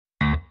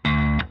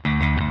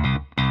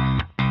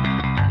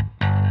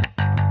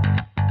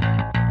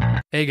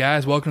Hey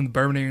guys, welcome to the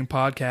Bourboneering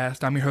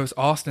podcast. I'm your host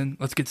Austin.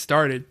 Let's get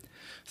started.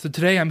 So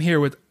today I'm here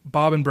with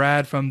Bob and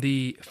Brad from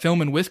the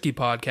Film and Whiskey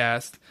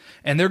podcast,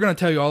 and they're going to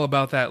tell you all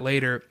about that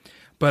later.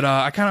 But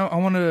I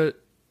want to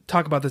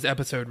talk about this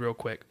episode real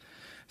quick.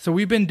 So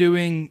we've been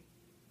doing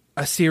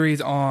a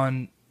series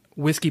on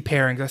whiskey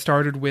pairings. I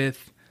started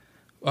with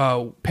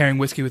pairing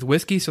whiskey with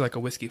whiskey, so like a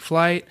whiskey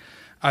flight.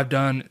 I've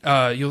done.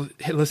 You'll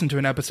listen to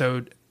an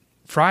episode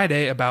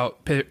Friday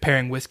about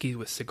pairing whiskey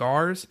with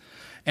cigars.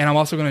 And I'm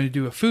also going to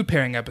do a food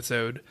pairing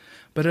episode,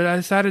 but I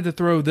decided to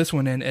throw this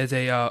one in as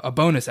a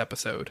bonus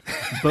episode.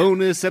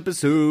 Bonus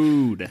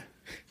episode.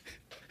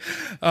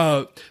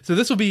 So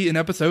this will be an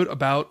episode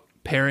about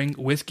pairing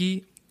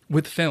whiskey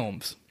with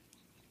films.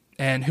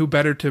 And who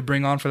better to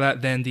bring on for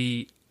that than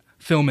the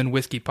Film and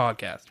Whiskey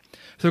podcast.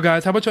 So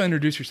guys, how about y'all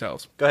introduce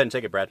yourselves? Go ahead and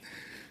take it, Brad.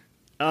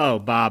 Oh,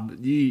 Bob,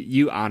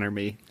 you honor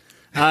me.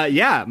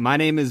 Yeah, my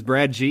name is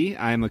Brad G.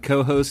 I am a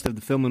co-host of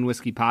the Film and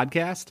Whiskey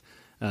podcast.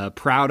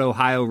 Proud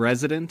Ohio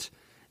resident,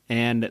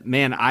 and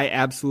man, I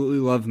absolutely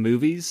love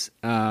movies,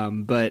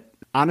 but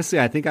honestly,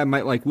 I think I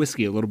might like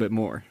whiskey a little bit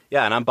more.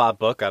 Yeah, and I'm Bob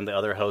Book. I'm the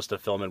other host of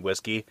Film and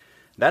Whiskey.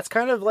 That's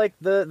kind of like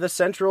the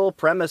central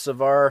premise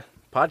of our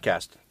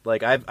podcast.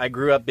 Like, I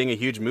grew up being a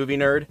huge movie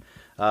nerd.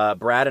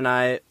 Brad and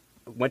I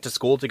went to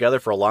school together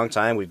for a long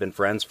time. We've been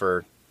friends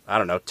for,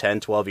 10,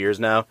 12 years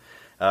now.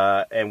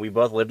 And we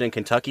both lived in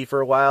Kentucky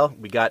for a while.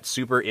 We got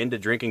super into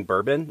drinking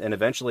bourbon, and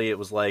eventually it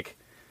was like,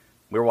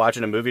 we were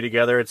watching a movie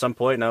together at some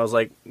point, and I was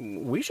like,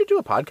 we should do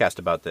a podcast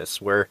about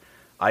this, where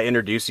I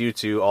introduce you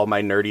to all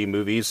my nerdy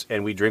movies,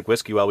 and we drink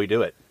whiskey while we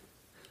do it.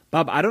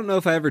 Bob, I don't know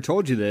if I ever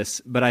told you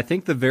this, but I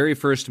think the very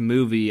first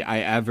movie I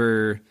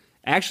ever...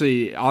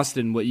 Actually,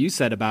 Austin, what you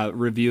said about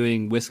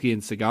reviewing whiskey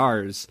and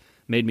cigars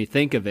made me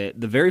think of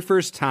it. The very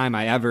first time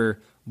I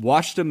ever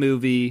watched a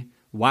movie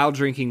while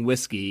drinking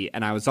whiskey,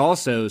 and I was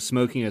also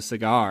smoking a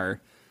cigar,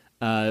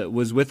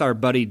 was with our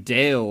buddy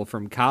Dale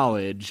from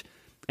college,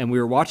 and we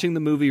were watching the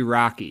movie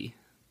Rocky.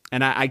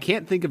 And I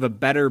can't think of a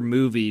better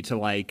movie to,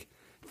 like,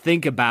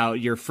 think about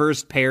your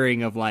first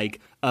pairing of, like,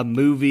 a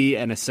movie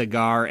and a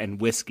cigar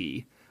and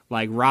whiskey.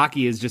 Like,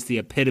 Rocky is just the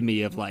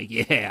epitome of, like,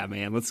 yeah,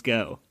 man, let's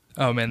go.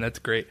 Oh, man, that's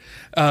great.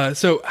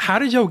 So how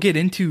did y'all get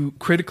into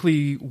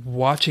critically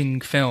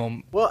watching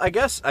film? Well, I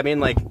guess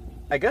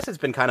it's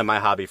been kind of my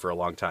hobby for a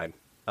long time.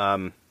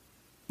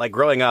 Like,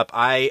 growing up,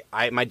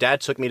 my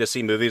dad took me to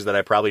see movies that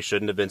I probably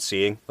shouldn't have been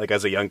seeing, like,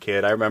 as a young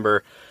kid. I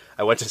remember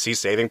I went to see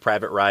Saving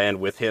Private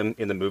Ryan with him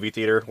in the movie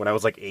theater when I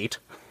was like 8,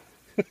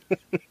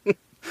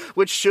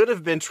 which should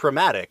have been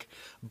traumatic,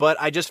 but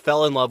I just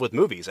fell in love with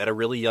movies at a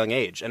really young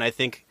age. And I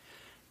think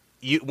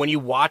when you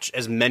watch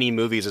as many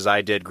movies as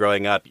I did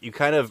growing up, you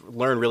kind of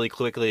learn really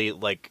quickly,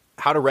 like,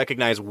 how to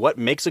recognize what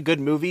makes a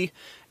good movie,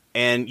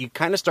 and you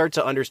kind of start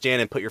to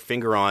understand and put your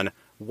finger on,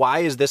 why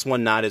is this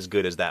one not as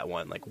good as that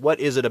one? Like,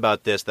 what is it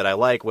about this that I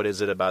like? What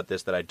is it about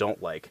this that I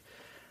don't like?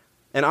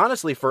 And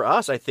honestly, for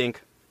us, I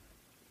think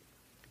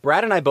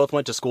Brad and I both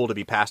went to school to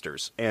be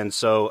pastors. And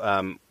so,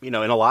 in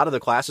a lot of the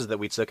classes that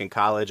we took in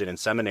college and in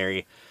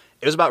seminary,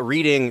 it was about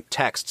reading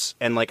texts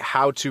and, like,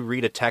 how to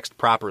read a text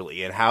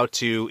properly and how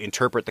to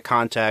interpret the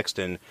context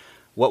and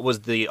what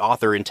was the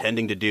author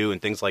intending to do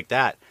and things like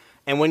that.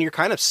 And when you're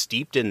kind of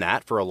steeped in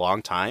that for a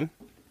long time,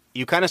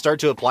 you kind of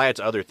start to apply it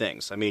to other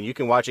things. I mean, you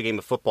can watch a game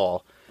of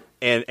football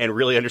and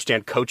really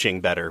understand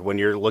coaching better when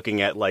you're looking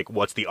at, like,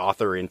 what's the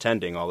author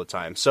intending all the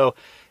time. So,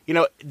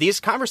 these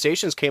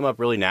conversations came up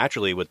really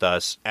naturally with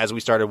us as we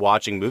started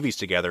watching movies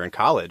together in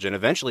college. And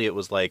eventually it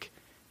was like,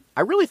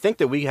 I really think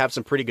that we have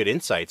some pretty good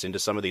insights into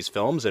some of these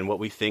films and what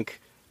we think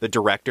the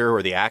director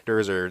or the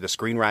actors or the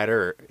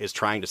screenwriter is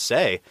trying to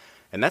say.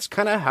 And that's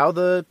kind of how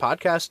the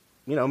podcast,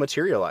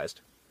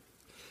 materialized.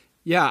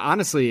 Yeah,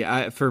 honestly,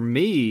 for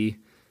me,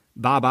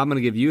 Bob, I'm going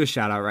to give you a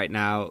shout out right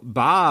now.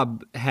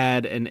 Bob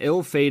had an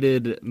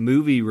ill-fated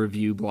movie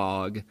review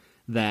blog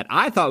that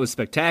I thought was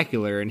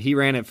spectacular, and he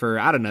ran it for,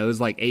 it was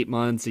like 8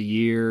 months, a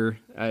year.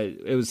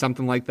 It was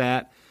something like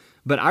that.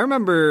 But I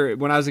remember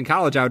when I was in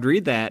college, I would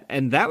read that,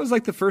 and that was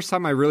like the first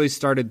time I really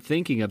started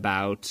thinking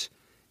about,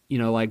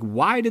 like,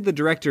 why did the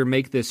director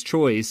make this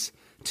choice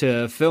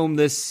to film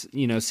this,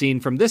 scene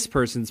from this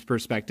person's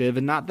perspective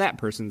and not that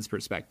person's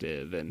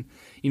perspective? And,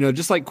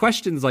 just like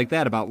questions like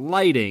that about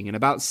lighting and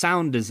about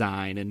sound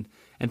design and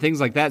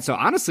things like that. So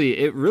honestly,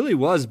 it really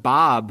was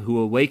Bob who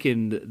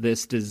awakened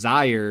this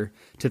desire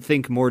to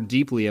think more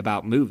deeply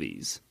about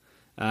movies.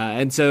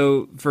 And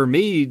so for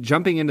me,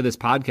 jumping into this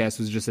podcast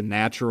was just a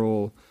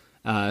natural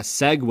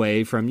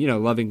segue from,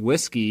 loving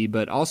whiskey,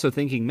 but also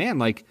thinking, man,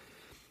 like,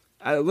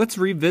 let's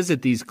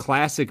revisit these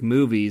classic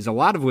movies, a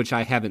lot of which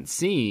I haven't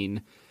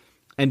seen,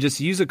 and just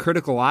use a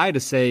critical eye to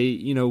say,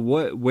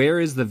 where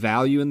is the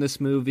value in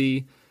this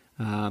movie?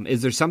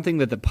 Is there something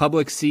that the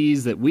public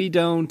sees that we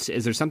don't?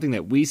 Is there something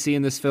that we see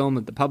in this film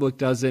that the public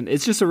doesn't?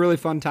 It's just a really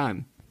fun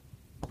time.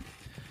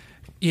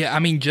 Yeah, I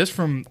mean, just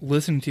from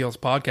listening to y'all's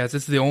podcast, this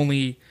is the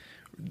only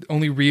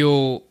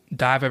real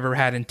dive I've ever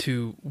had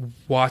into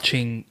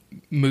watching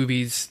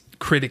movies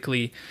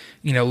critically,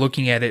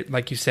 looking at it,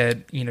 like you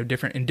said,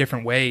 in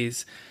different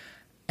ways.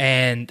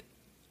 And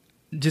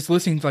just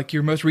listening to like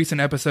your most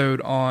recent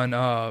episode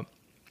on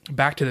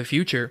Back to the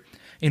Future,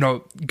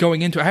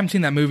 going into, I haven't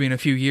seen that movie in a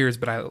few years,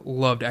 but I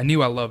loved it. I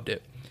knew I loved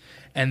it.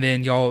 And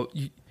then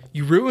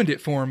you ruined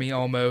it for me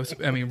almost.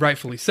 I mean,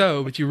 rightfully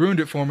so, but you ruined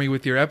it for me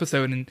with your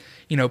episode and,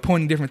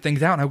 pointing different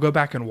things out. And I'll go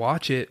back and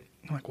watch it.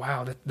 I'm like,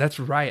 wow, that's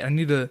right. I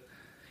need to,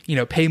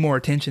 pay more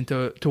attention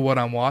to what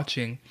I'm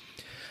watching.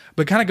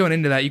 But kind of going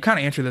into that, you kind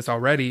of answered this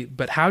already,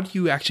 but how do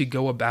you actually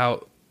go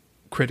about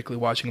critically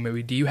watching a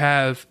movie? Do you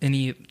have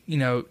any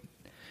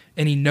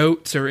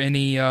notes or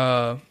any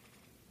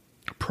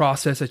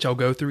process that y'all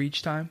go through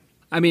each time?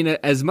 I mean,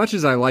 as much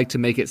as I like to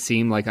make it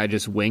seem like I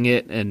just wing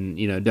it and,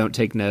 don't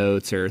take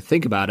notes or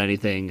think about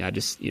anything, I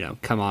just,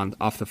 come on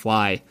off the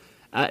fly.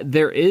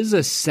 There is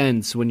a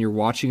sense when you're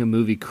watching a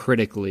movie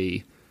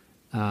critically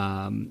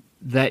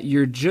that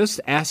you're just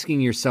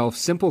asking yourself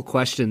simple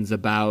questions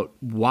about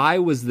why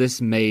was this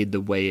made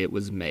the way it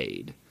was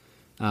made.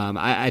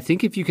 I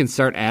think if you can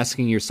start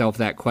asking yourself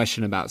that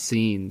question about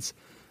scenes,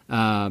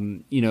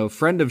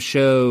 friend of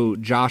show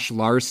Josh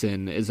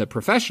Larson is a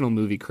professional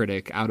movie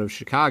critic out of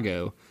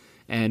Chicago.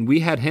 And we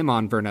had him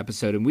on for an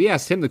episode, and we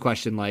asked him the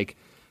question, like,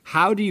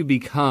 how do you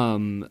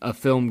become a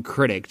film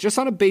critic? Just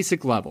on a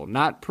basic level,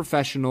 not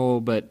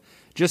professional, but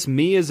just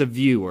me as a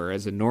viewer,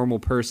 as a normal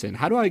person.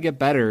 How do I get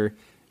better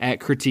at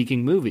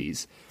critiquing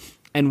movies?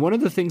 And one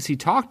of the things he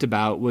talked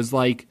about was,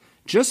 like,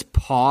 just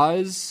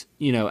pause,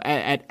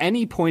 at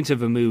any point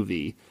of a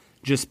movie,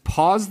 just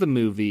pause the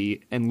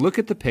movie and look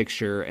at the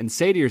picture and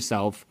say to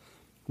yourself,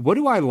 what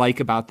do I like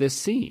about this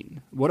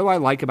scene? What do I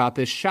like about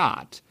this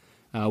shot?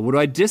 What do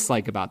I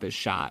dislike about this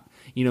shot?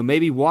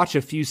 Maybe watch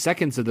a few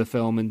seconds of the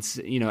film and,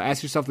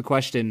 ask yourself the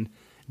question,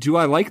 do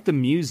I like the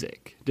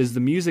music? Does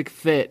the music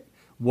fit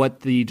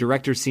what the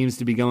director seems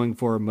to be going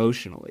for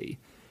emotionally?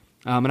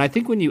 And I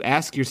think when you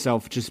ask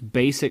yourself just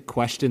basic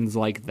questions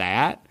like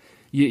that,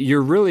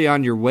 you're really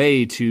on your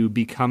way to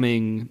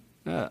becoming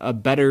a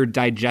better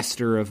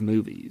digester of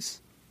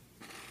movies.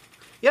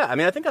 Yeah, I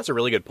mean, I think that's a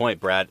really good point,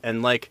 Brad.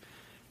 And, like,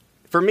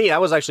 for me, I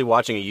was actually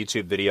watching a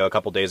YouTube video a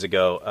couple days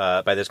ago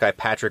by this guy,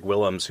 Patrick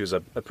Willems, who's a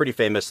pretty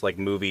famous like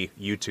movie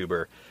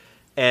YouTuber.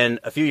 And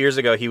a few years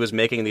ago, he was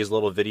making these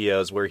little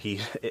videos where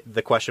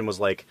the question was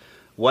like,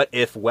 what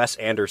if Wes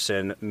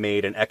Anderson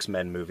made an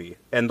X-Men movie?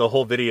 And the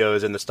whole video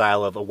is in the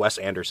style of a Wes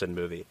Anderson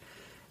movie.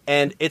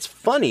 And it's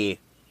funny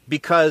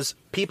because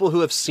people who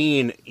have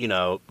seen,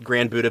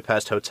 Grand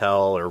Budapest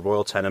Hotel or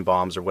Royal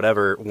Tenenbaums or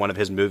whatever one of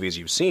his movies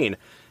you've seen,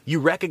 you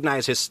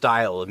recognize his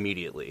style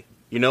immediately.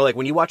 Like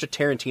when you watch a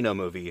Tarantino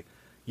movie,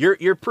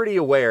 you're pretty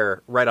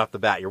aware right off the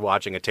bat you're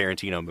watching a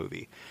Tarantino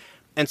movie.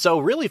 And so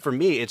really for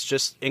me, it's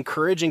just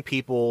encouraging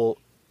people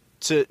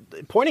to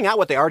pointing out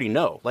what they already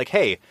know. Like,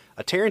 hey,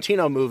 a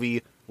Tarantino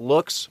movie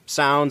looks,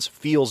 sounds,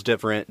 feels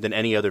different than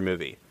any other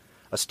movie.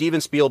 A Steven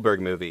Spielberg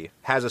movie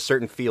has a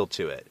certain feel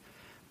to it.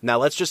 Now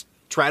let's just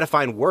try to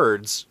find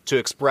words to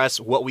express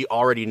what we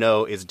already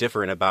know is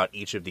different about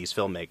each of these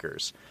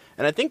filmmakers.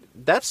 And I think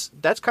that's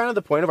kind of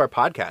the point of our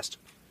podcast.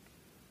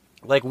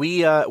 Like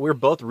we're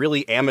both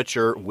really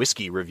amateur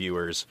whiskey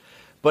reviewers,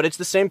 but it's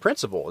the same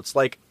principle. It's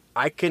like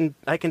I can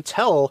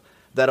tell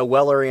that a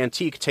Weller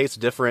Antique tastes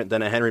different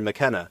than a Henry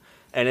McKenna,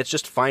 and it's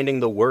just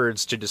finding the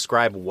words to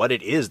describe what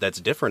it is that's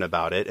different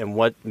about it and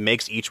what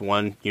makes each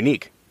one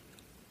unique.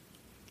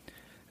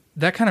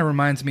 That kind of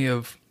reminds me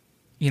of,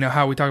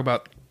 how we talk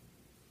about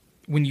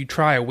when you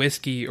try a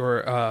whiskey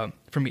or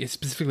for me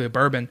specifically a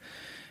bourbon,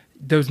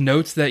 those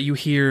notes that you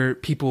hear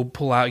people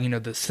pull out,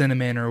 the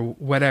cinnamon or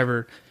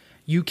whatever.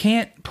 You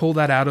can't pull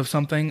that out of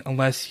something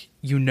unless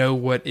you know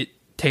what it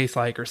tastes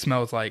like or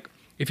smells like.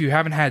 If you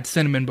haven't had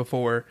cinnamon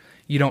before,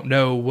 you don't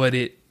know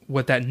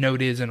what that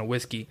note is in a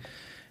whiskey.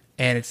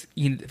 And it's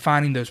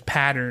finding those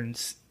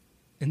patterns.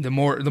 And the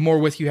more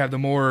whiskey you have, the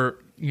more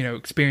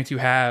experience you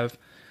have,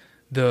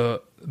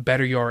 the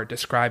better you are at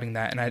describing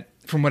that. And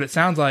from what it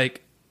sounds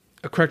like,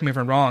 correct me if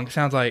I'm wrong, it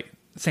sounds like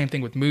the same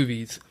thing with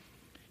movies.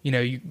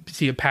 You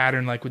see a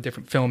pattern like with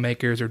different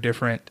filmmakers or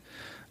different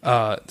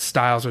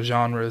styles or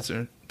genres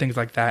or things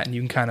like that, and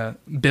you can kind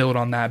of build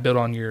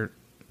on your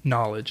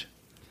knowledge.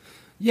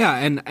 Yeah,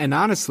 and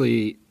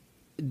honestly,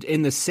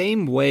 in the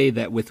same way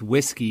that with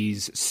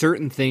whiskeys,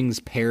 certain things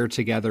pair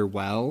together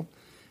well,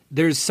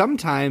 there's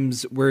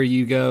sometimes where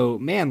you go,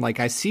 man, like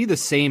I see the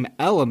same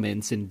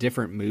elements in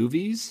different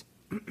movies,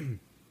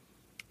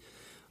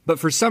 but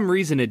for some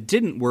reason it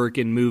didn't work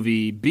in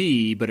movie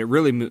B, but it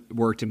really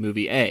worked in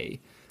movie A.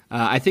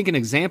 I think an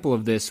example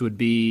of this would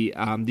be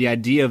the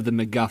idea of the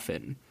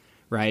MacGuffin.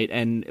 Right,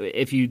 and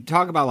if you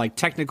talk about like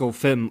technical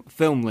film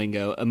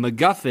lingo, a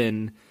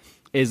MacGuffin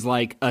is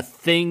like a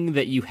thing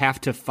that you have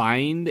to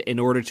find in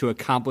order to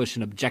accomplish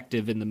an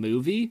objective in the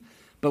movie.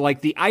 But like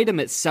the item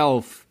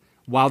itself,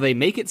 while they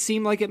make it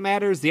seem like it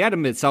matters, the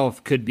item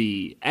itself could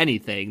be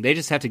anything. They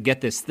just have to get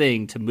this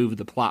thing to move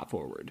the plot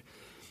forward.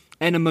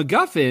 And a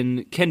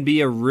MacGuffin can be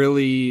a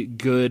really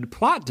good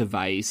plot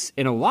device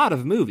in a lot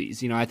of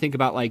movies. I think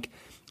about like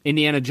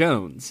Indiana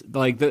Jones.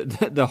 Like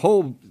the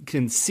whole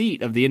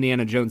conceit of the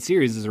Indiana Jones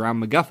series is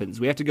around MacGuffins.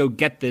 We have to go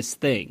get this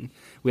thing.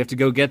 We have to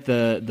go get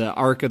the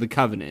Ark of the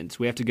Covenant.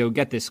 We have to go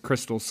get this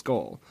crystal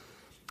skull.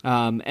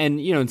 And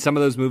in some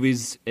of those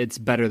movies, it's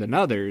better than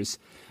others.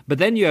 But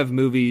then you have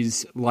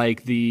movies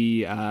like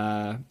the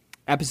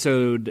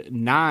Episode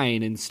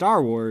 9 in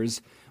Star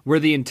Wars, where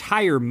the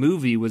entire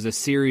movie was a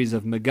series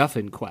of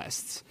MacGuffin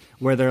quests,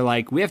 where they're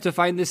like, we have to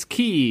find this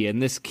key,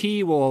 and this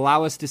key will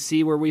allow us to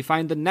see where we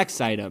find the next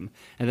item,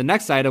 and the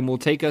next item will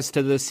take us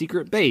to the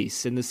secret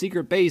base, and the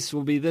secret base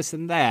will be this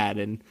and that,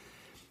 and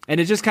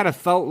it just kind of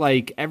felt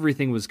like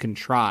everything was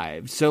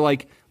contrived. So,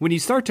 like, when you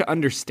start to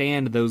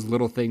understand those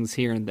little things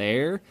here and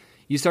there,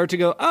 you start to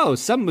go, oh,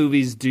 some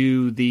movies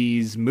do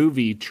these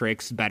movie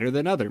tricks better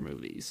than other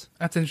movies.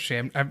 That's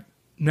interesting. I've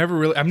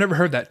never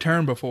heard that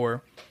term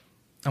before.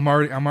 I'm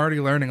already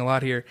learning a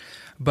lot here,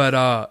 but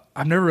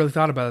I've never really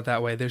thought about it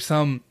that way. There's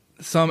some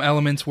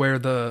elements where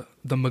the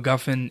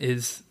MacGuffin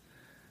is,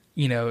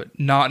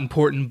 not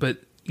important, but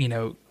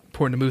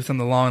important to move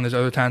something along. And there's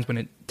other times when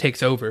it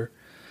takes over.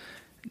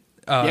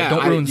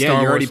 Don't ruin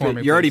Star Wars for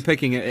me. You're already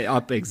picking it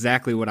up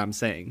exactly what I'm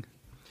saying.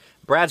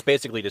 Brad's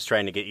basically just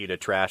trying to get you to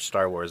trash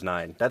Star Wars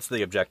 9. That's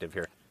the objective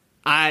here.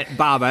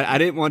 Bob, I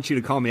didn't want you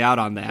to call me out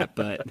on that,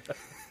 but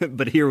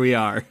but here we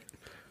are.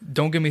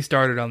 Don't get me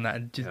started on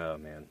that. Oh,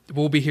 man.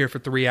 We'll be here for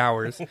 3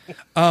 hours.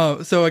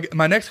 So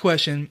my next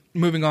question,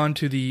 moving on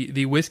to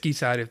the whiskey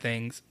side of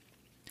things,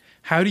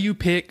 how do you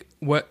pick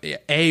what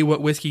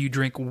whiskey you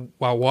drink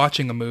while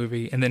watching a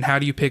movie, and then how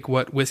do you pick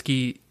what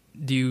whiskey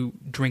do you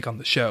drink on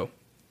the show?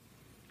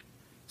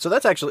 So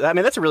that's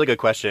a really good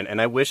question,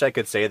 and I wish I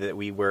could say that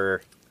we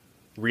were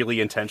really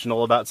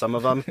intentional about some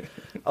of them.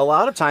 A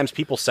lot of times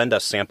people send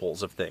us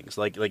samples of things,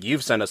 like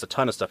you've sent us a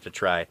ton of stuff to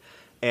try,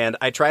 and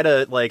I try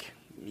to,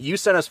 you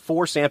sent us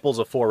 4 samples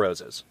of Four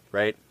Roses,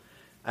 right?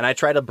 And I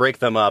try to break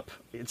them up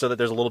so that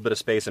there's a little bit of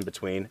space in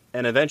between,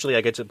 and eventually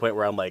I get to the point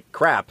where I'm like,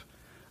 crap,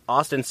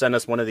 Austin sent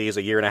us one of these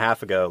a year and a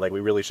half ago,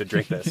 we really should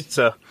drink this.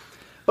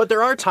 But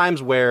there are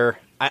times where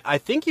I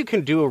think you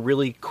can do a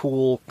really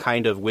cool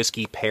kind of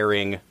whiskey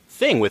pairing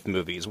thing with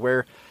movies,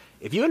 where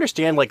if you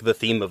understand the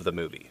theme of the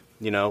movie,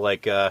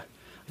 if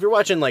you're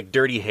watching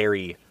Dirty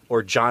Harry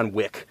or John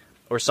Wick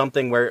or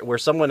something where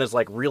someone is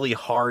really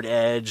hard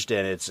edged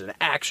and it's an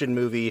action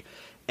movie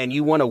and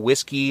you want a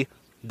whiskey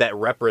that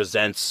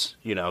represents,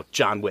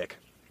 John Wick,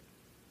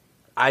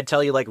 I'd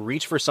tell you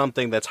reach for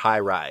something that's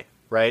high rye,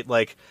 right?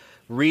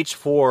 Reach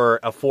for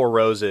a Four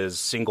Roses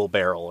single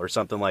barrel or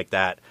something like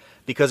that,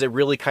 because it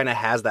really kind of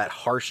has that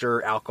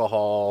harsher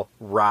alcohol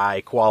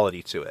rye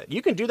quality to it.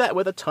 You can do that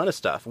with a ton of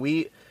stuff.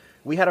 We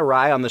had a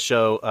rye on the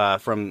show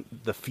from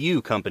the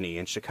Few Company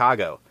in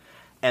Chicago,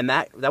 and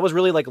that was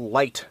really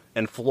light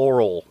and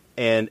floral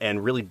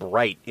and really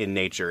bright in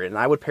nature. And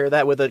I would pair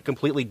that with a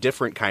completely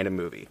different kind of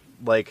movie.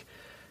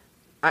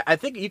 I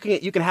think you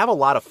can have a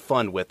lot of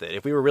fun with it.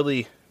 If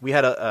we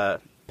had a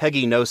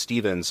Peggy No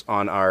Stevens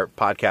on our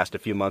podcast a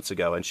few months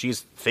ago, and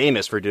she's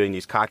famous for doing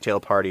these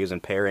cocktail parties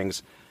and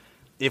pairings.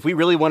 If we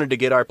really wanted to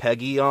get our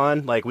Peggy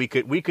on, we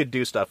could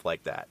do stuff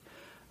like that.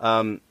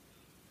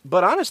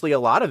 But honestly, a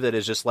lot of it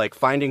is just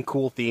finding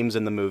cool themes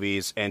in the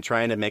movies and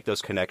trying to make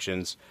those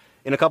connections.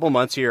 In a couple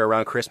months here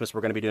around Christmas,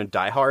 we're going to be doing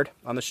Die Hard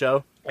on the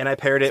show, and I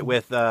paired it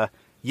with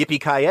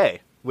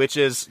Yippee-Ki-Yay, which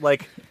is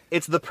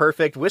it's the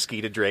perfect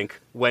whiskey to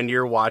drink when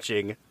you're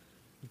watching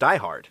Die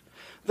Hard.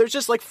 There's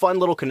just fun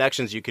little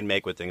connections you can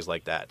make with things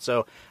like that.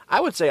 So I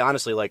would say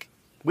honestly,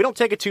 we don't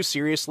take it too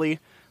seriously.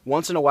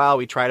 Once in a while,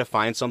 we try to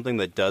find something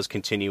that does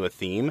continue a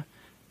theme.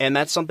 And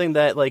that's something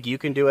that you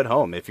can do at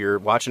home. If you're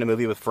watching a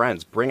movie with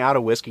friends, bring out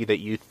a whiskey that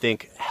you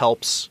think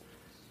helps,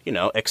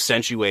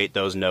 accentuate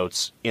those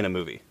notes in a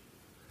movie.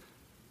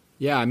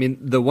 Yeah, I mean,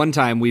 the one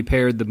time we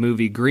paired the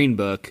movie Green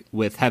Book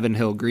with Heaven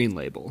Hill Green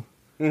Label.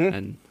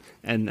 Mm-hmm.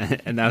 And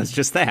that was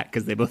just that,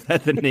 because they both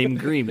had the name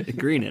green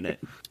in it.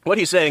 What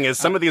he's saying is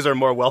some of these are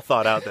more well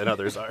thought out than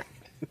others are.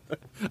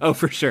 Oh,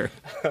 for sure.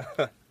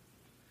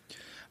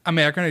 I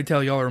mean, I can already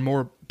tell y'all are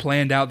more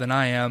planned out than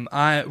I am.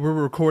 We're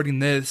recording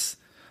this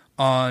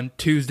on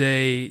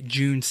Tuesday,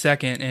 June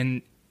 2nd,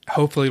 and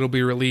hopefully it'll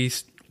be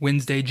released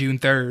Wednesday, June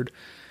 3rd.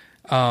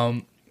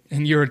 And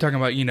you were talking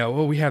about,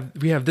 we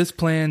have this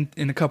planned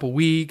in a couple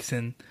weeks,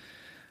 and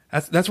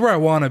that's where I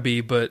want to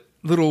be, but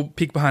little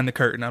peek behind the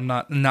curtain. I'm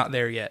not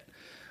there yet.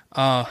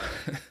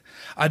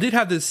 I did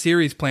have this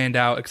series planned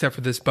out, except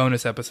for this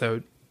bonus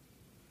episode.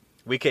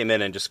 We came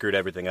in and just screwed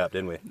everything up,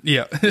 didn't we?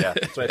 Yeah. Yeah,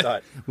 that's what I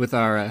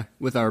thought.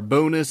 with our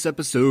bonus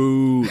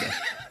episode.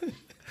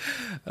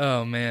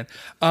 Oh man.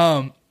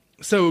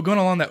 So going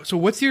along that, so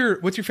what's your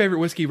favorite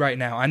whiskey right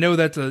now? I know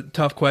that's a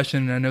tough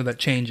question, and I know that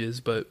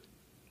changes, but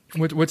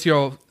what's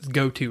y'all's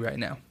go-to right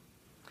now?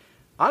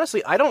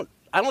 Honestly, I don't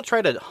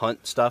try to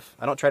hunt stuff.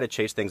 I don't try to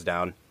chase things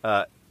down.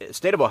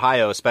 State of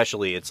Ohio,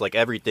 especially, it's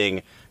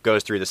everything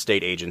goes through the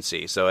state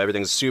agency, so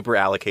everything's super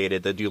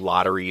allocated. They do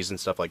lotteries and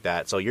stuff like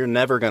that, so you're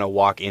never going to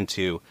walk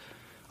into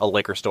a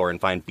liquor store and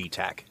find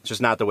BTAC. It's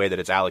just not the way that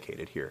it's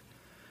allocated here.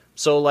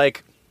 So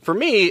For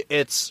me,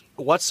 it's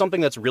what's something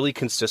that's really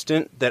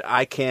consistent that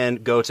I can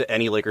go to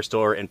any liquor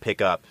store and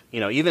pick up,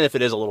 even if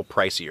it is a little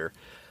pricier.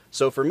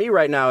 So for me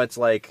right now, it's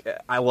like,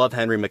 I love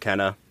Henry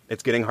McKenna.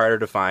 It's getting harder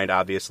to find,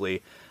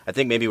 obviously. I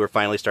think maybe we're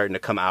finally starting to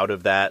come out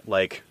of that,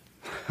 like,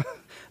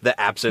 the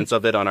absence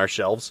of it on our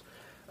shelves.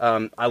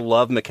 I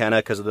love McKenna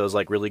because of those,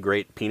 like, really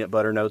great peanut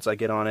butter notes I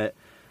get on it.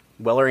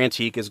 Weller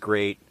Antique is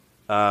great.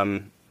 But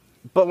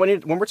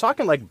when we're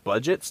talking, like,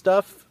 budget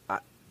stuff,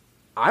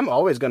 I'm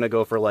always going to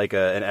go for, like,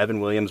 an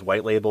Evan Williams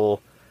white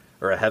label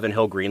or a Heaven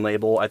Hill green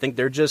label. I think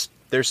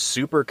they're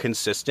super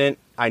consistent.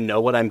 I know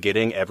what I'm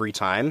getting every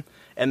time,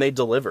 and they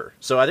deliver.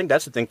 So I think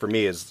that's the thing for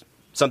me, is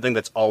something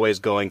that's always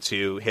going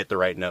to hit the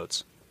right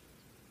notes.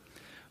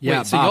 Yeah.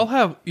 Wait, so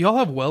Bob, y'all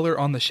have Weller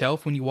on the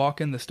shelf when you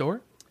walk in the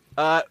store?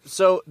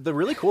 So the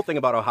really cool thing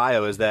about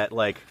Ohio is that,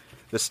 like,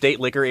 the state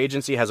liquor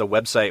agency has a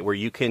website where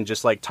you can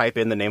just, like, type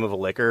in the name of a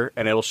liquor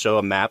and it'll show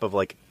a map of,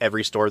 like,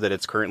 every store that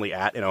it's currently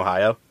at in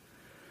Ohio.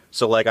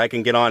 So, like, I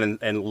can get on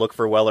and look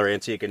for Weller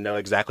Antique and know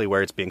exactly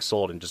where it's being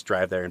sold and just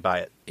drive there and buy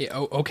it. Yeah,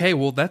 okay,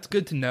 well, that's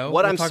good to know.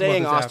 What I'm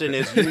saying, Austin,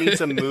 is you need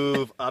to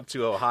move up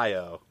to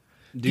Ohio.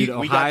 dude,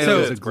 Ohio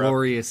is a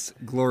glorious,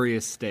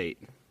 glorious state.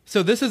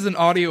 So this is an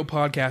audio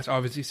podcast,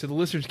 obviously, so the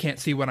listeners can't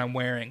see what I'm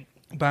wearing.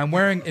 But I'm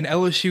wearing an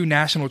LSU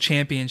National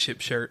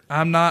Championship shirt.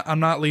 I'm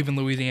not leaving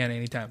Louisiana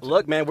anytime soon.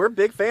 Look, man, we're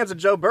big fans of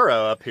Joe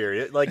Burrow up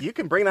here. Like, you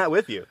can bring that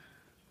with you.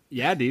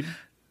 Yeah, dude.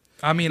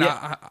 I mean,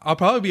 yeah. I'll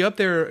probably be up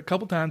there a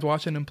couple times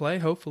watching him play,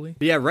 hopefully.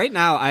 Yeah, right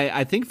now,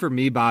 I think for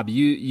me, Bob,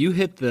 you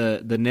hit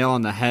the nail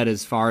on the head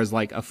as far as,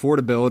 like,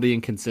 affordability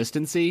and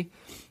consistency.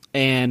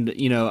 And,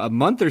 a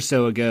month or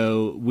so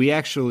ago, we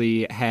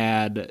actually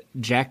had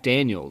Jack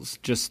Daniels,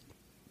 just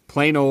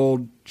plain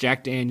old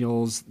Jack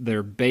Daniels,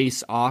 their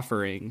base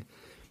offering.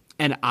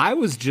 And I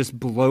was just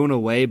blown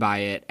away by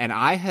it. And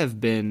I have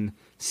been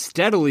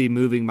steadily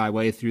moving my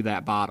way through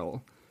that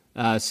bottle.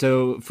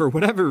 So for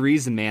whatever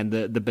reason, man,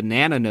 the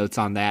banana notes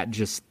on that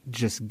just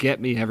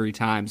get me every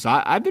time.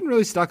 So I've been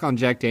really stuck on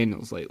Jack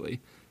Daniels lately.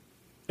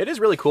 It is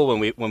really cool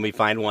when we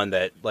find one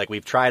that, like,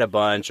 we've tried a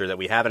bunch or that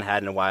we haven't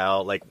had in a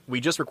while. Like,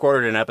 we just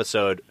recorded an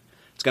episode.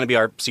 It's going to be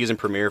our season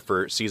premiere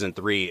for season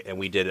 3, and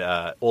we did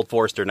Old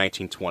Forester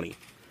 1920.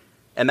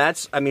 And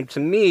that's, I mean, to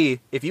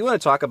me, if you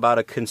want to talk about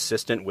a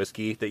consistent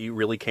whiskey that you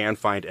really can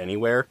find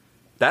anywhere,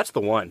 that's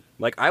the one.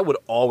 Like, I would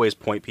always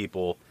point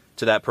people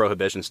to that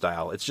Prohibition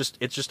style. It's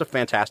just a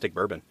fantastic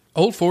bourbon.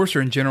 Old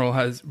Forester in general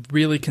has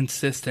really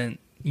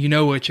consistent, you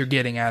know what you're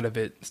getting out of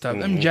it stuff.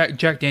 Mm-hmm. I mean,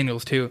 Jack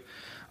Daniels too.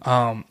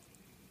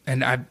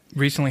 And I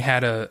recently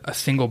had a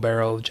single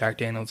barrel of Jack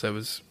Daniels that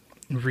was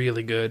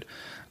really good.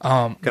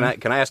 Can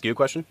I ask you a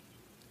question?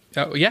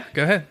 Oh yeah,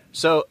 go ahead.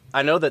 So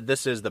I know that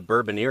this is the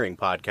Bourboneering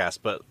podcast,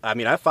 but I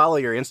mean, I follow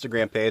your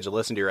Instagram page and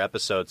listen to your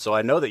episodes, so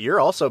I know that you're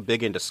also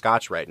big into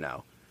Scotch right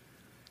now.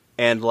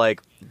 And,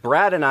 like,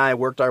 Brad and I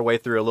worked our way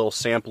through a little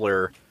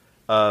sampler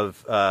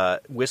of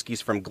whiskeys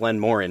from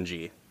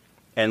Glenmorangie.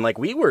 And, like,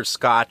 we were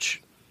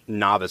Scotch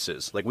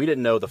novices. Like, we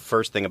didn't know the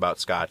first thing about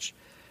Scotch.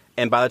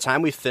 And by the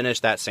time we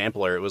finished that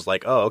sampler, it was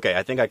like, oh, okay,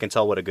 I think I can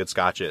tell what a good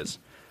Scotch is.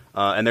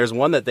 And there's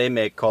one that they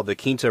make called the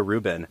Quinta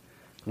Reuben,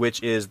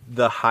 which is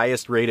the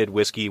highest rated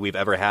whiskey we've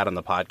ever had on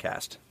the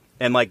podcast.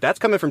 And, like, that's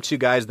coming from two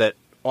guys that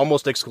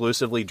almost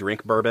exclusively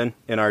drink bourbon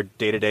in our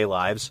day-to-day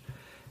lives.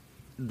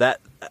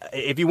 That,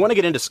 if you want to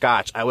get into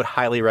Scotch, I would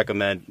highly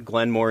recommend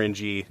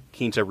Glenmorangie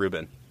Quinta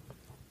Reuben.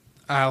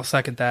 I'll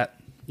second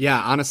that. Yeah,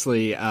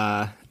 honestly,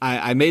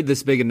 I made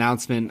this big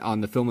announcement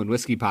on the Film and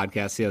Whiskey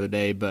podcast the other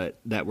day, but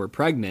that we're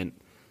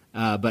pregnant.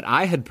 But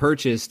I had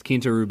purchased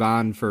Quinta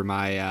Reuben for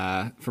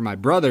my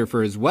brother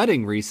for his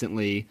wedding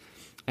recently,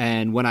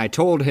 and when I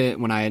told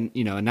him, when I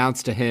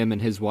announced to him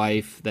and his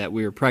wife that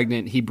we were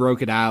pregnant, he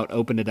broke it out,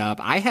 opened it up.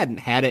 I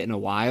hadn't had it in a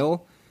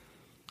while.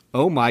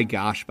 Oh my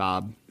gosh,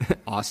 Bob,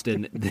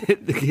 Austin,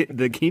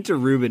 the Quinta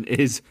Reuben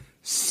is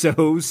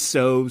so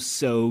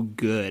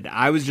good.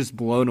 I was just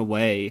blown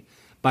away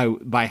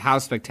by how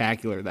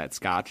spectacular that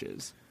Scotch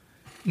is.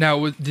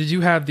 Now, did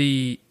you have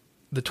the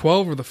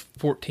 12 or the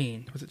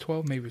 14? Was it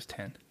 12? Maybe it was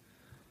 10.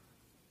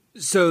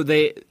 So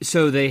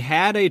they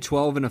had a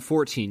 12 and a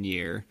 14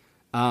 year.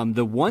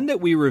 The one that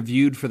we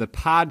reviewed for the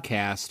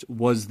podcast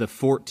was the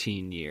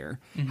 14 year.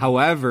 Mm-hmm.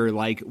 However,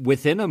 like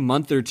within a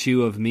month or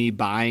two of me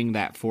buying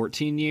that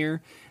 14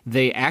 year,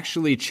 they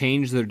actually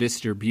changed their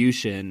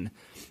distribution.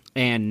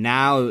 And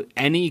now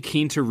any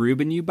Quinta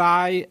Reuben you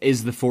buy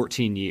is the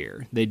 14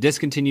 year. They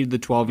discontinued the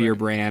 12 year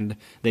brand.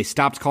 They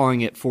stopped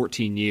calling it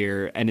 14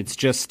 year, and it's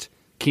just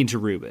Quinta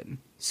Reuben.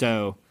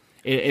 So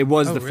it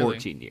was the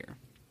 14 year.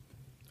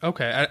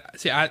 Okay,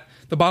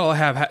 the bottle I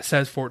have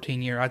says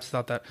 14 year. I just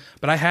thought that,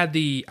 but I had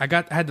the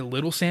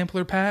little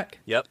sampler pack.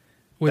 Yep,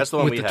 that's the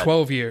one with the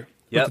 12 year.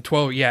 Yep. With the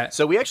 12, yeah.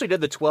 So we actually did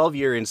the 12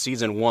 year in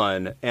season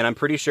 1, and I'm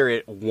pretty sure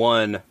it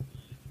won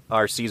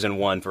our season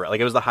 1 for,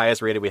 like, it was the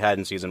highest rated we had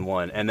in season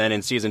 1. And then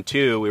in season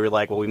 2, we were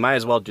like, well, we might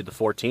as well do the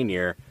 14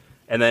 year,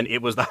 and then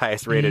it was the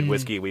highest rated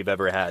whiskey we've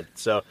ever had.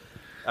 So,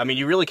 I mean,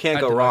 you really can't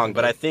go wrong.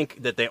 But I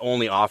think that they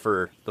only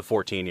offer the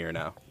 14 year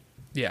now.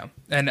 Yeah,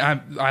 and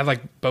I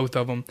like both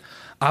of them.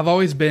 I've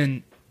always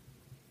been,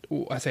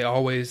 I say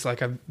always,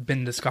 like I've been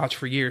into Scotch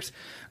for years,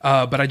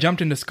 but I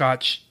jumped into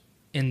Scotch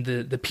in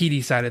the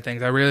peaty side of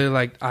things. I really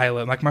liked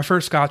Islay. Like my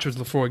first Scotch was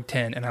Lafroig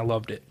 10, and I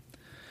loved it.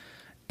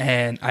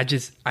 And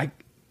I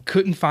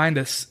couldn't find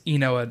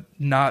a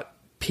not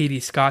peaty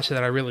Scotch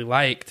that I really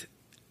liked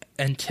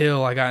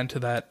until I got into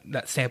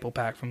that sample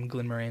pack from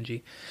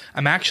Glenmorangie.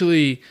 I'm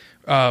actually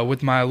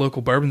with my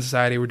local bourbon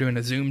society. We're doing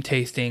a Zoom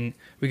tasting.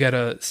 We got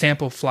a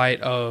sample flight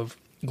of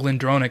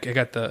Glendronach. I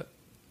got the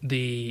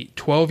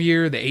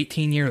 12-year, the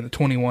 18-year, and the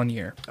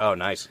 21-year. Oh,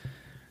 nice.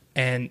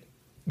 And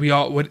we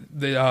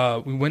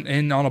went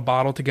in on a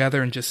bottle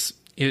together, and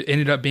it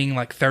ended up being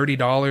like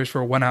 $30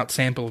 for a 1-ounce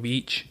sample of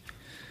each.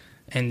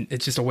 And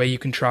it's just a way you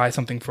can try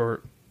something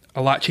for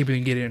a lot cheaper than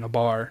you can get it in a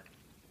bar.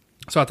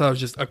 So I thought it was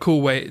just a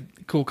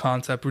cool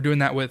concept. We're doing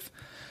that with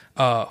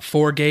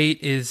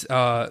Foregate is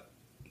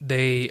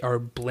they are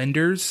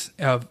blenders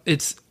of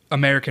it's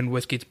American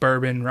whiskey. It's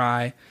bourbon,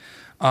 rye,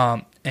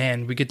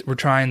 and we're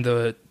trying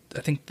the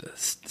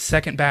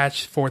second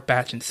batch, fourth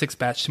batch, and sixth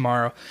batch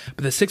tomorrow.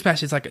 But the sixth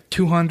batch is like a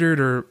 $200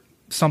 or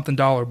something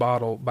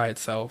bottle by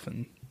itself,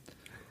 and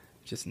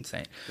it's just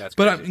insane. That's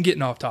but crazy. I'm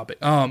getting off topic.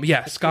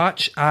 Yeah,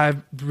 Scotch.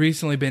 I've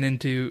recently been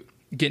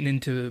getting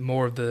into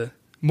more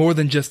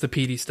than just the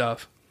peaty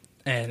stuff,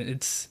 and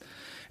it's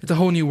a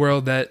whole new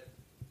world that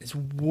is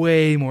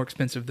way more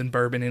expensive than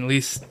bourbon, at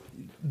least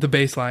the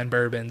baseline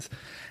bourbons,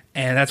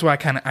 and that's why I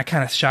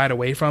kind of shied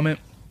away from it.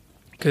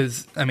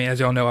 Because, I mean, as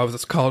y'all know, I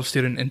was a college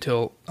student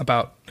until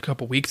about a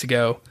couple weeks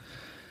ago.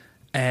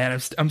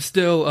 And I'm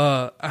still,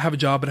 I have a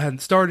job, but I hadn't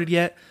started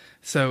yet.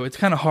 So it's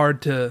kind of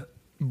hard to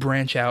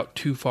branch out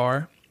too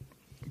far.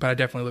 But I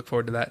definitely look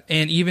forward to that.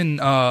 And even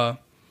more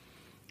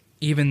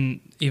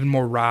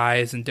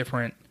ryes and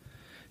different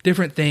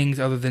things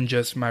other than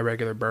just my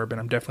regular bourbon.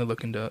 I'm definitely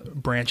looking to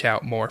branch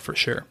out more for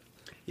sure.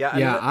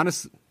 Yeah,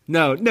 honestly.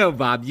 No,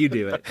 Bob, you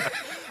do it.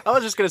 I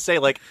was just gonna say,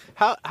 like,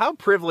 how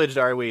privileged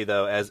are we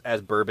though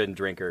as bourbon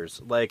drinkers?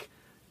 Like,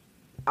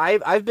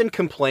 I've been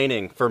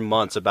complaining for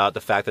months about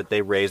the fact that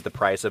they raised the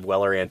price of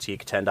Weller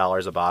Antique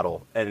 $10 a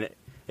bottle, and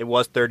it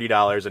was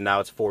 $30, and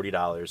now it's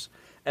 $40.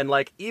 And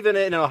like, even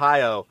in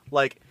Ohio,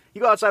 like you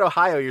go outside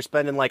Ohio, you're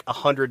spending like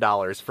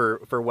 $100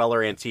 for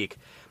Weller Antique.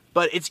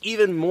 But it's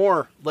even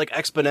more like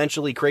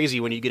exponentially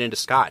crazy when you get into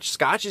Scotch.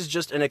 Scotch is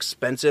just an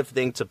expensive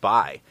thing to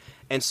buy,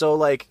 and so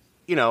like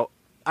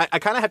I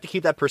kind of have to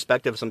keep that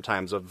perspective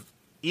sometimes of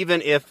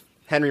even if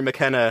Henry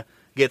McKenna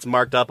gets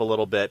marked up a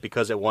little bit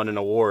because it won an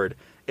award,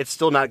 it's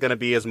still not going to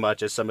be as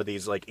much as some of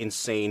these like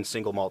insane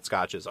single malt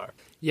scotches are.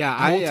 Yeah,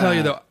 I will tell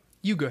you though.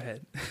 You go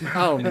ahead.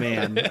 Oh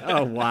man.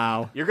 Oh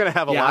wow. You're going to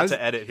have a lot to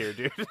edit here,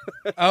 dude.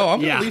 Oh, I'm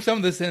going to leave some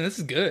of this in. This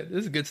is good.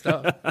 This is good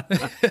stuff.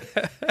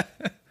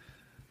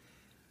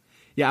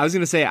 Yeah, I was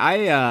going to say,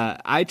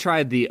 I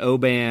tried the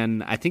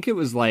Oban, I think it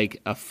was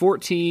like a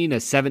 14, a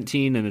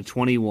 17, and a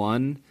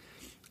 21.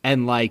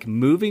 And like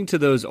moving to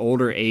those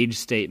older age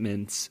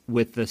statements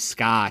with the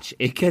Scotch,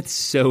 it gets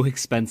so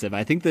expensive.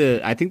 I think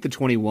the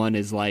 21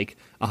 is like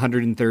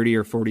 $130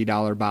 or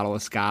 $40 bottle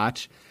of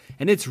Scotch,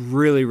 and it's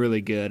really, really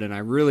good, and I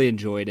really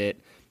enjoyed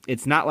it.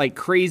 It's not like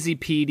crazy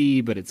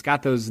peaty, but it's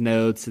got those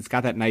notes. It's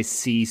got that nice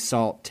sea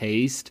salt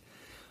taste.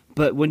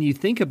 But when you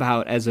think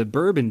about as a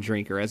bourbon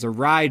drinker, as a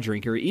rye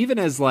drinker, even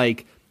as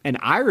like an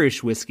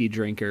Irish whiskey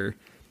drinker,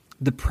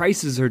 the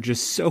prices are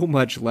just so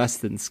much less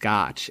than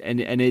Scotch. And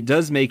it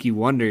does make you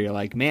wonder, you're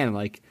like, man,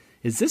 like,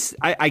 is this,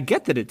 I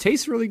get that it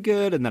tastes really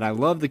good and that I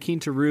love the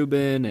Quinta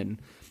Reuben. And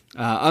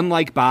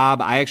unlike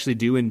Bob, I actually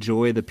do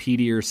enjoy the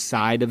peatier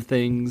side of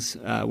things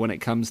when it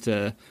comes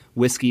to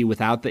whiskey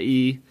without the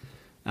E.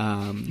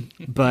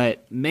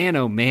 But man,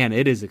 oh man,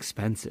 it is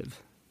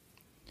expensive.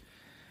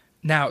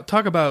 Now,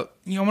 talk about,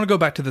 I want to go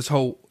back to this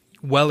whole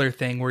Weller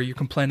thing where you're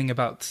complaining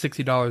about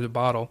 $60 a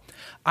bottle.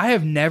 I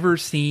have never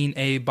seen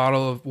a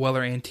bottle of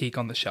Weller Antique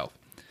on the shelf.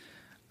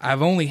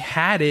 I've only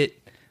had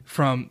it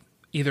from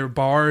either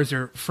bars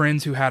or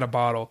friends who had a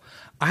bottle.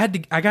 I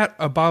got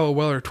a bottle of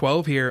Weller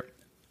 12 here.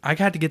 I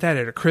got to get that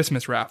at a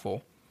Christmas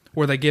raffle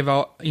where they give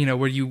out,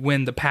 where you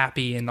win the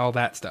pappy and all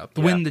that stuff.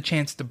 Yeah. Win the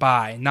chance to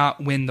buy,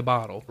 not win the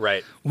bottle.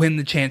 Right. Win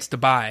the chance to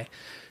buy.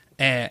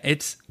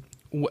 And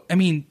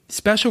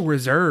Special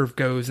Reserve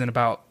goes in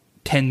about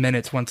 10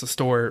 minutes once a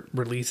store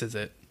releases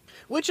it.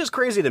 Which is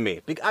crazy to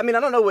me. I mean, I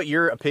don't know what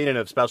your opinion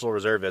of Special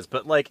Reserve is,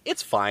 but, like,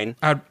 it's fine.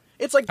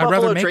 It's like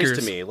Buffalo Trace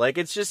to me. Like,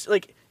 it's just,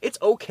 like, it's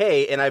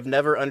okay, and I've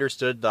never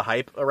understood the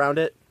hype around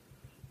it.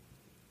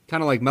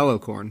 Kind of like mellow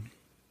corn.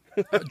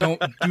 Do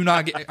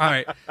not get... All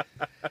right.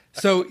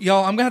 So,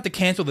 y'all, I'm going to have to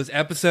cancel this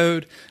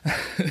episode.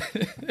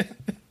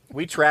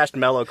 We trashed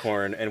mellow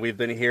corn, and we've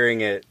been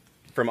hearing it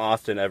from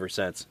Austin ever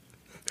since.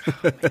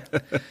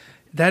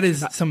 That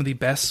is some of the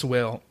best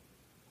swill.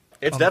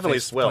 It's definitely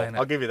swill.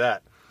 I'll give you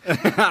that.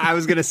 I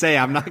was going to say,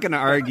 I'm not going to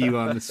argue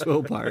on the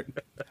swill part.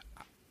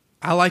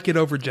 I like it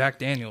over Jack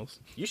Daniels.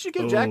 You should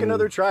give Jack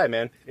another try,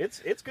 man.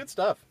 It's good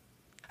stuff.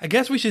 I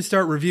guess we should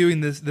start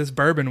reviewing this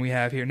bourbon we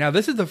have here. Now,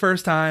 this is the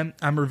first time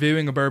I'm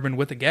reviewing a bourbon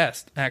with a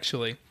guest,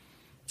 actually.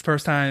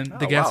 First time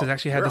the guest has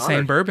actually had We're the same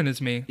honored. bourbon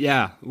as me.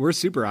 Yeah, we're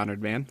super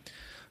honored, man.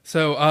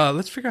 So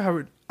let's figure out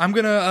how I'm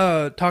going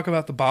to talk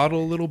about the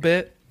bottle a little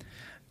bit.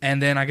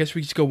 And then I guess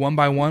we just go one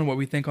by one, what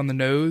we think on the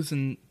nose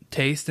and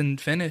taste and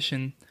finish.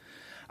 And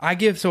I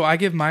give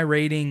my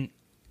rating.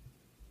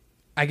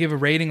 I give a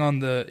rating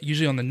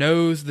usually on the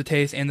nose, the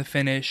taste, and the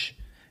finish,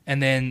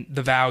 and then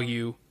the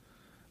value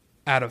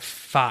out of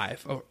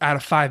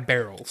 5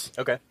 barrels.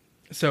 Okay.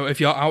 So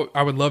if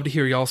I would love to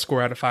hear y'all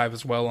score out of 5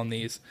 as well on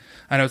these.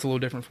 I know it's a little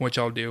different from what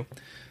y'all do.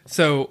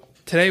 So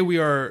today we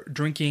are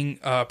drinking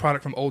a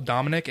product from Old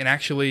Dominick, and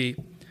actually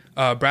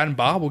Brad and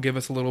Bob will give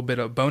us a little bit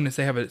of bonus.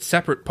 They have a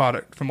separate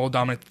product from Old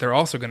Dominick that they're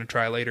also going to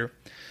try later.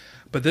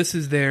 But this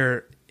is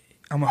their,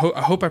 I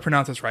hope I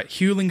pronounce this right,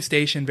 Huling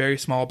Station Very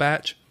Small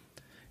Batch.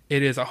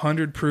 It is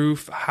 100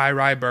 proof high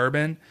rye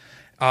bourbon.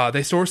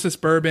 They source this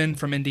bourbon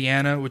from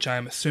Indiana, which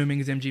I'm assuming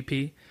is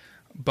MGP.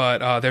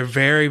 But they're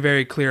very,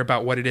 very clear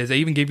about what it is. They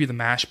even give you the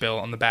mash bill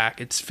on the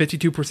back. It's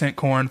 52%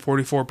 corn,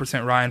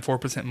 44% rye, and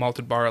 4%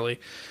 malted barley.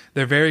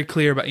 They're very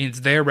clear about it's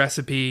their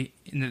recipe.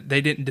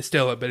 They didn't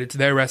distill it, but it's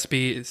their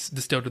recipe. It's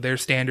distilled to their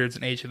standards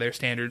and aged to their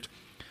standards.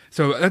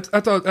 So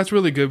that's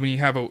really good when you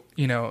have a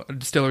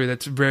distillery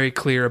that's very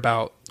clear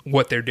about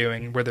what they're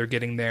doing, where they're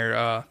getting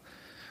their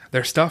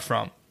stuff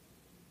from.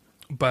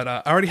 But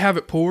I already have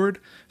it poured,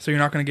 so you're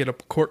not going to get a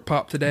cork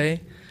pop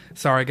today.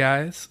 Sorry,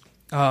 guys.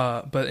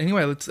 But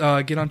anyway, let's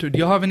get on to it. Do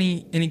y'all have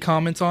any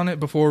comments on it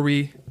before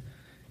we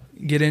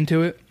get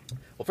into it?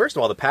 Well, first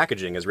of all, the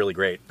packaging is really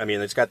great. I mean,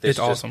 it's got this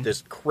awesome.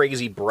 this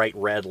crazy bright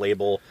red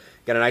label.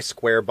 Got a nice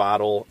square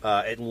bottle.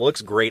 It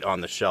looks great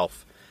on the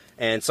shelf.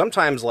 And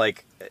sometimes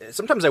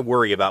I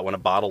worry about when a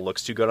bottle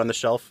looks too good on the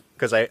shelf,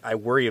 because I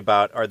worry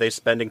about, are they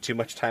spending too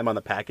much time on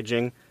the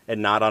packaging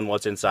and not on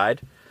what's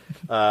inside?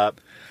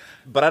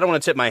 But I don't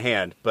want to tip my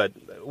hand, but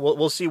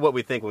we'll see what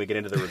we think when we get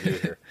into the review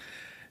here.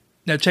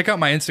 Now, check out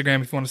my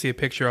Instagram if you want to see a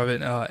picture of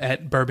it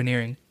at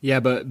Bourboneering. Yeah,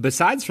 but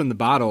besides from the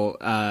bottle,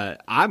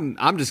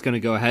 I'm just going to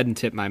go ahead and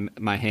tip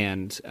my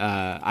hand.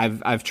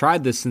 I've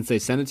tried this since they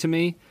sent it to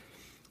me,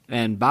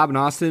 and Bob and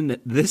Austin,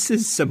 this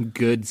is some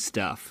good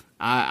stuff.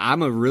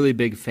 I'm a really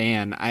big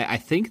fan. I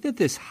think that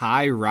this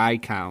high rye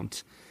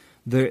count,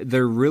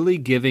 they're really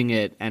giving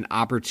it an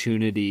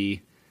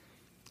opportunity.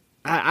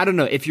 I don't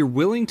know, if you're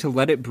willing to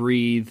let it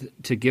breathe,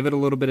 to give it a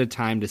little bit of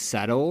time to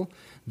settle,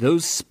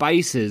 those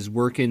spices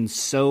work in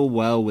so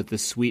well with the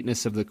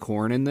sweetness of the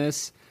corn in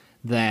this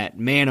that,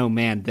 man, oh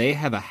man, they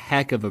have a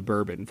heck of a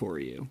bourbon for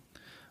you.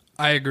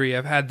 I agree.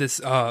 I've had this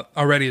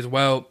already as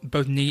well,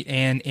 both neat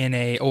and in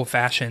a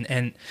old-fashioned,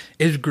 and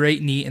it's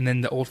great neat, and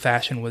then the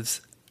old-fashioned was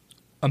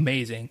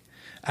amazing,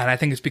 and I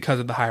think it's because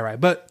of the high rye.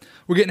 But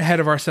we're getting ahead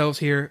of ourselves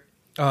here.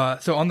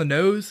 So on the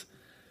nose,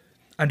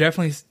 I'm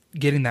definitely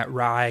getting that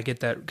rye. I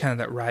get that kind of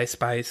that rye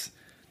spice.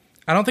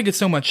 I don't think it's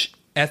so much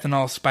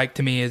ethanol spike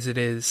to me as it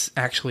is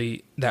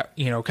actually that,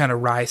 kind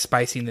of rye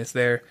spiciness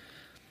there.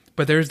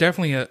 But there's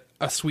definitely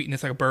a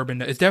sweetness, like a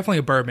bourbon. It's definitely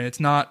a bourbon. It's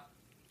not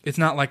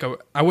like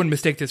I wouldn't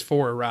mistake this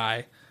for a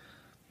rye.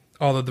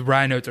 Although the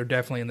rye notes are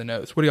definitely in the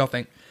nose. What do y'all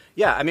think?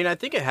 Yeah, I mean, I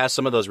think it has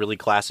some of those really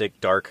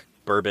classic dark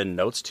bourbon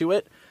notes to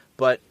it.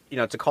 But,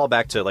 to call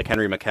back to like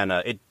Henry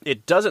McKenna,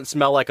 it doesn't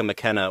smell like a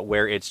McKenna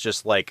where it's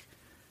just like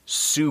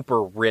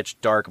super rich,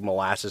 dark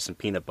molasses and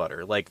peanut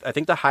butter. Like, I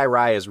think the high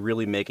rye is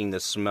really making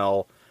this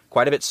smell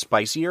quite a bit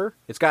spicier.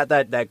 It's got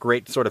that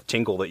great sort of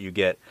tinkle that you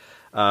get.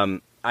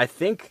 I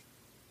think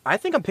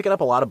I'm picking up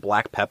a lot of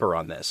black pepper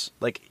on this.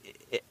 Like,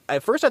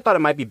 at first I thought it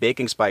might be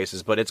baking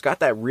spices, but it's got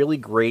that really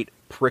great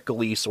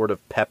prickly sort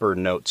of pepper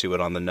note to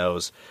it on the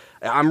nose.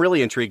 I'm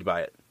really intrigued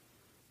by it.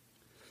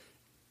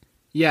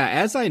 Yeah,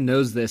 as I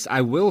nose this,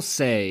 I will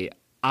say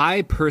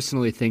I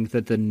personally think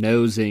that the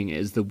nosing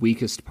is the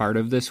weakest part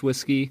of this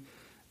whiskey.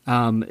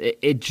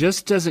 It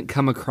just doesn't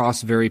come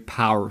across very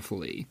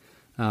powerfully.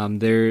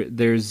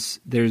 There's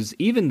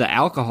even the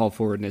alcohol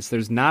forwardness.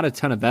 There's not a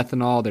ton of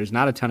ethanol. There's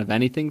not a ton of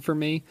anything for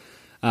me.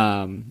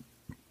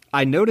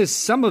 I noticed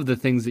some of the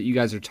things that you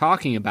guys are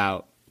talking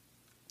about,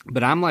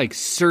 but I'm like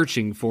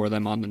searching for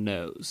them on the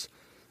nose.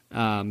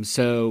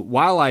 So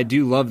while I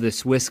do love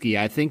this whiskey,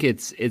 I think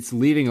it's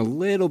leaving a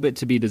little bit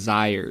to be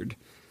desired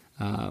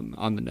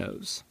on the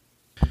nose.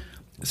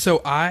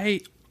 So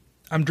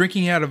I'm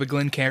drinking out of a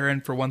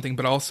Glencairn for one thing,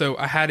 but also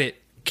I had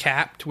it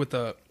capped with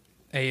a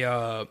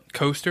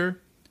coaster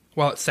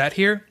while it sat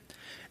here,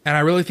 and I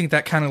really think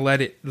that kind of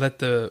let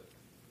the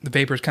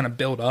vapors kind of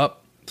build up.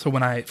 So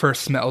when I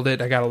first smelled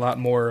it, I got a lot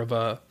more of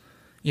a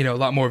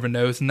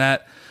nose than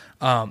that.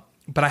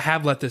 But I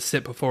have let this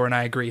sit before, and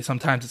I agree.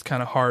 Sometimes it's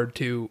kind of hard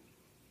to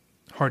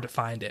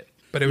find it.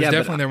 But it was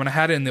definitely there. When I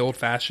had it in the old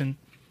fashioned,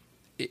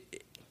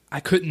 I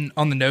couldn't,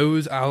 on the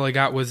nose, all I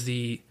got was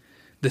the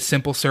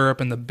simple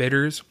syrup and the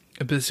bitters.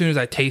 But as soon as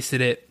I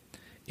tasted it,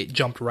 it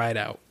jumped right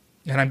out.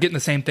 And I'm getting the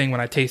same thing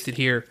when I taste it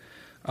here.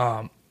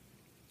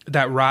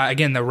 That rye,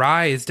 again, the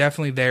rye is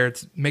definitely there.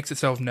 It makes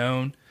itself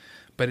known,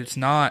 but it's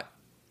not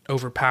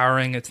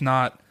overpowering. It's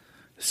not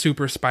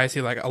super spicy.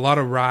 Like a lot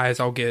of ryes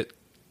I'll get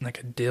like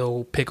a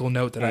dill pickle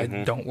note that I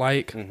don't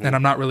like, and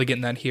I'm not really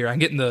getting that here. I'm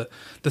getting the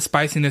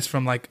spiciness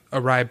from like a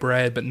rye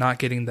bread, but not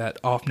getting that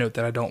off note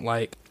that I don't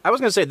like. I was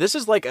gonna say this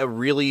is like a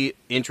really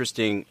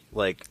interesting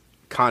like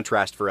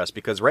contrast for us,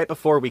 because right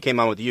before we came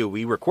on with you,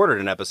 we recorded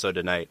an episode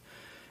tonight,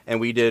 and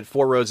we did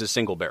Four Roses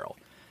single barrel,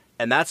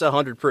 and that's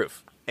 100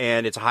 proof,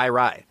 and it's high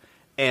rye,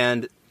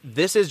 and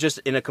this is just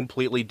in a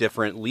completely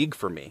different league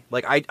for me.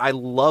 Like I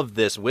love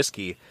this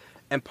whiskey.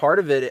 And part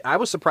of it, I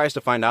was surprised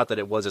to find out that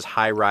it was as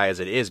high rye as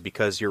it is,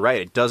 because you're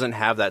right, it doesn't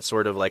have that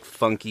sort of like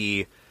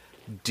funky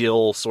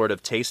dill sort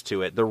of taste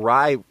to it. The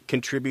rye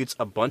contributes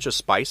a bunch of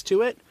spice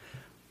to it.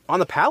 On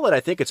the palate,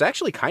 I think it's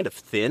actually kind of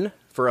thin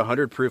for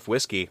 100 proof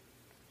whiskey,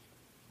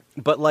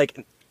 but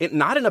like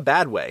not in a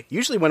bad way.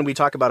 Usually when we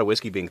talk about a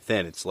whiskey being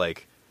thin, it's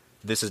like,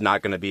 this is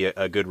not going to be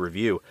a good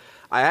review.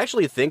 I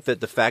actually think that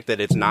the fact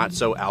that it's not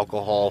so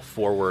alcohol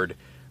forward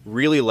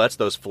really lets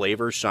those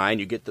flavors shine.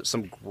 You get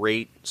some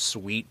great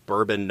sweet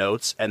bourbon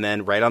notes, and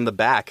then right on the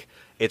back,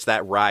 it's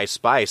that rye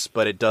spice,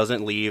 but it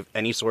doesn't leave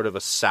any sort of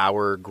a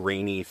sour,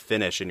 grainy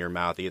finish in your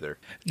mouth either.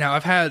 Now,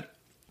 I've had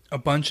a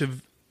bunch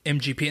of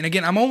MGP, and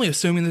again, I'm only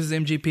assuming this is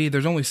MGP.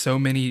 There's only so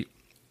many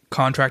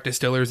contract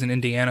distillers in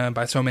Indiana, and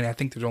by so many, I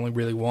think there's only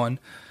really one.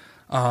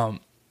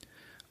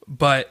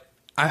 But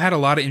I've had a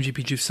lot of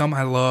MGP juice. Some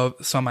I love,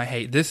 some I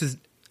hate. This is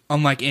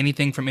unlike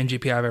anything from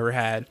MGP I've ever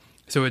had.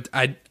 So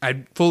I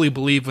fully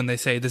believe when they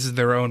say this is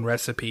their own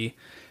recipe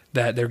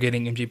that they're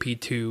getting MGP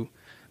to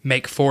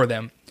make for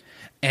them.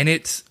 And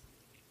it's,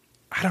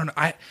 I don't know.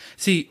 I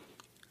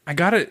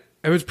got it.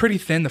 It was pretty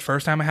thin the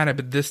first time I had it,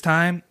 but this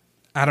time,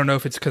 I don't know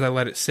if it's because I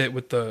let it sit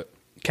with the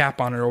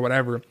cap on it or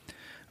whatever,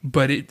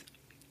 but it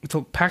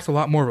packs a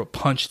lot more of a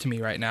punch to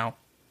me right now.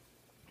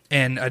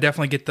 And I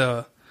definitely get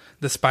the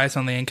spice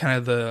on the end, kind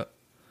of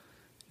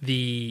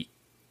the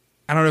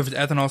I don't know if it's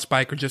ethanol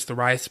spike or just the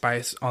rye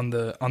spice on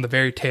the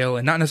very tail,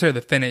 and not necessarily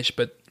the finish,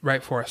 but right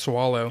before I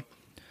swallow.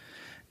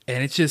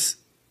 And it's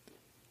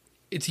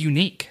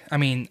unique. I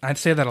mean, I'd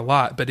say that a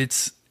lot, but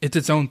it's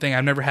its own thing.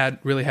 I've never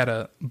really had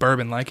a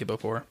bourbon like it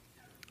before.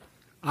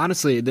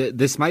 Honestly,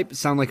 this might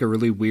sound like a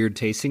really weird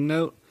tasting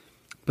note,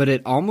 but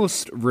it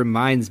almost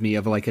reminds me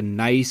of like a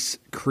nice,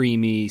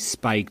 creamy,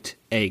 spiked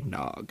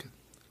eggnog.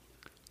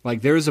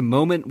 Like there was a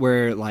moment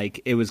where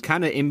like it was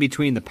kind of in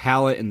between the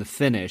palate and the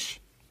finish,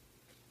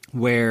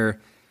 where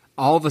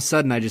all of a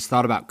sudden I just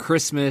thought about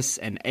Christmas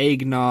and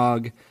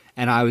eggnog,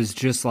 and I was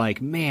just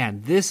like,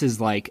 man, this is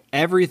like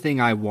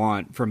everything I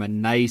want from a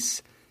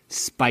nice,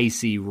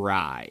 spicy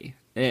rye.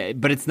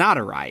 But it's not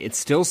a rye. It's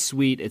still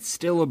sweet. It's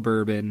still a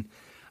bourbon.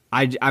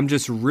 I'm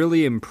just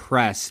really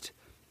impressed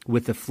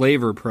with the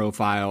flavor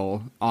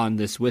profile on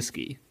this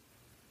whiskey.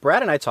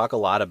 Brad and I talk a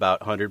lot about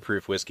 100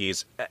 proof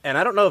whiskeys, and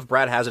I don't know if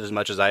Brad has it as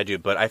much as I do,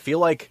 but I feel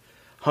like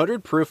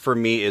 100 proof for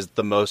me is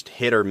the most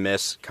hit or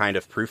miss kind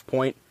of proof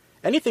point.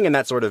 Anything in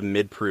that sort of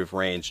mid-proof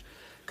range.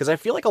 Because I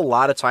feel like a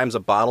lot of times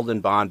a bottled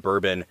and bond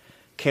bourbon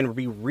can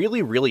be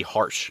really, really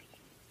harsh.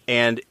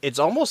 And it's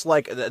almost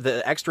like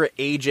the extra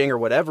aging or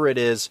whatever it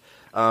is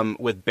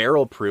with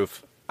barrel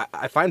proof.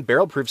 I find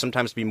barrel proof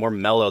sometimes to be more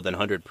mellow than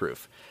 100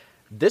 proof.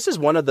 This is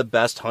one of the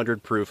best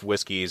 100 proof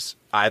whiskeys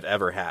I've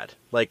ever had.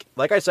 Like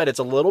I said, it's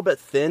a little bit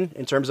thin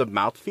in terms of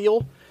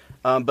mouthfeel,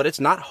 but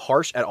it's not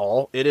harsh at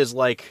all. It is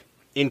like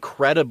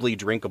incredibly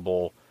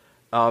drinkable.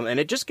 And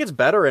it just gets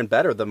better and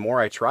better the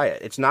more I try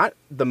it. It's not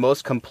the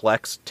most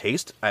complex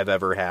taste I've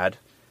ever had,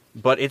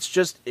 but it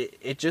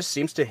just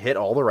seems to hit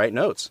all the right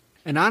notes.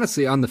 And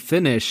honestly, on the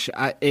finish,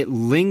 it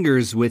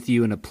lingers with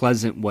you in a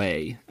pleasant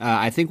way.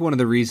 I think one of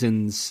the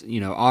reasons,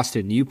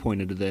 Austin, you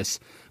pointed to this,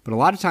 but a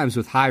lot of times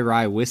with high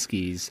rye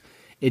whiskeys,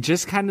 it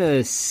just kind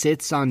of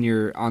sits on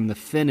the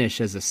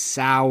finish as a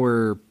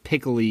sour,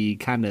 pickly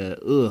kind of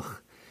ugh.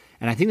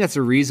 And I think that's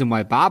the reason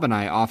why Bob and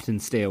I often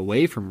stay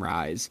away from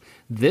ryes.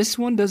 This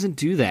one doesn't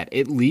do that.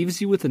 It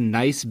leaves you with a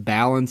nice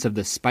balance of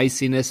the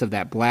spiciness of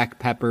that black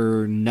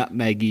pepper,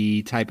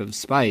 nutmeggy type of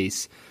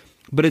spice,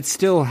 but it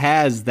still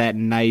has that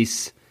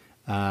nice,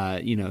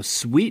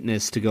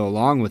 sweetness to go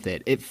along with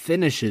it. It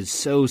finishes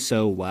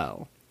so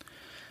well.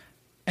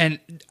 And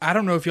I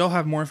don't know if y'all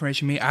have more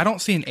information than me. I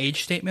don't see an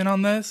age statement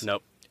on this.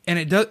 Nope. And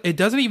it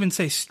doesn't even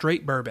say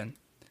straight bourbon.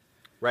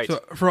 Right.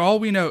 So for all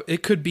we know,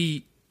 it could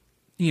be,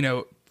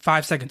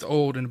 5 seconds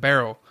old in a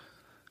barrel.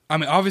 I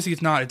mean, obviously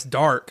it's not. It's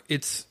dark.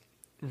 It's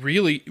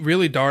really,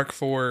 really dark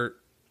for,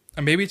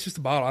 maybe it's just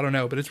a bottle. I don't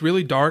know. But it's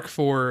really dark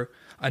for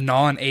a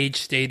non-age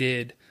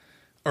stated,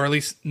 or at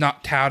least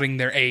not touting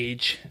their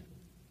age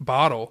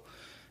bottle.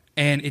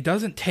 And it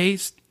doesn't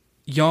taste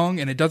young,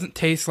 and it doesn't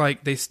taste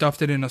like they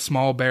stuffed it in a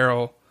small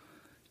barrel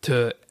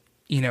to,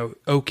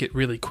 oak it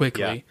really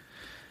quickly. Yeah.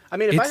 I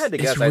mean, if I had to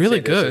guess, I'd really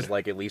say good. This is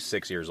like at least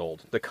 6 years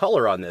old. The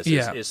color on this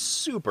is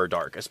super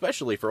dark,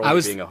 especially for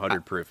only being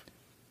 100 proof.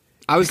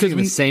 I was thinking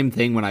the same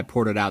thing when I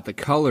poured it out. The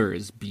color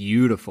is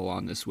beautiful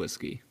on this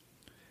whiskey.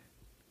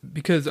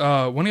 Because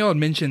one of y'all had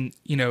mentioned,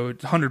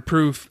 it's 100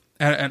 proof,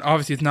 and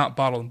obviously it's not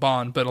bottle and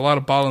bond, but a lot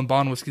of bottle and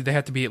bond whiskeys, they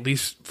have to be at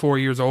least 4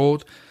 years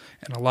old,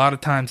 and a lot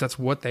of times that's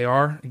what they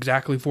are,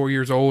 exactly 4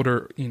 years old,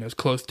 or as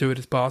close to it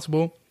as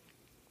possible.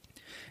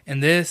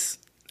 And this,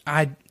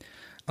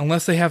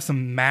 unless they have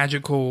some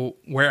magical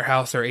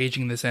warehouse they're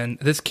aging this in,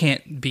 this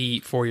can't be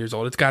 4 years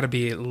old. It's got to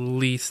be at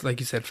least, like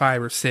you said,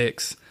 5 or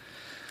 6,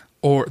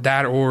 or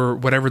that, or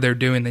whatever they're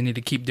doing. They need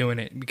to keep doing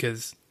it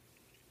because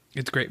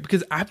it's great.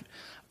 Because I've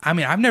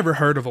never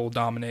heard of Old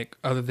Dominic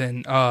other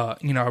than I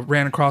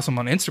ran across them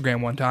on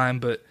Instagram one time,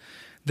 but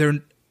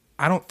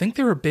I don't think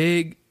they're a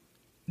big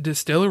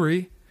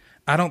distillery.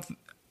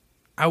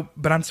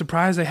 But I'm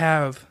surprised they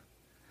have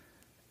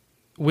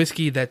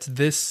whiskey that's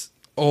this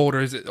old, or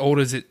as old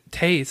as it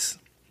tastes.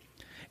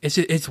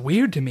 It's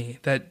weird to me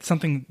that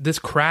something this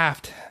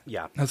craft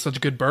has such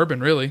good bourbon,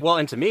 really. Well,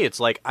 and to me, it's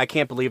like, I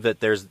can't believe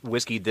that there's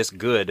whiskey this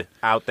good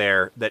out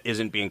there that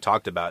isn't being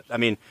talked about. I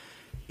mean,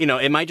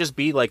 it might just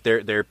be like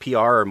their PR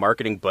or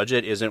marketing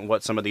budget isn't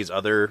what some of these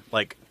other,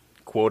 like,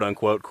 quote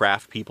unquote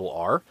craft people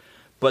are.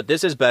 But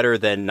this is better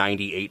than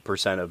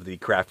 98% of the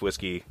craft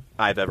whiskey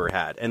I've ever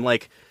had. And,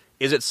 like,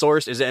 is it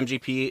sourced? Is it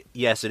MGP?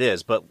 Yes, it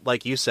is. But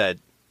like you said,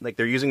 like,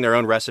 they're using their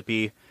own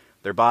recipe.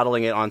 They're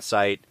bottling it on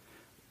site.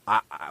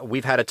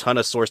 We've had a ton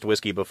of sourced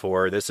whiskey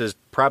before. This is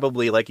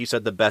probably, like you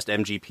said, the best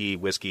MGP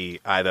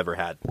whiskey I've ever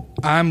had.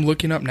 I'm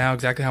looking up now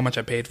exactly how much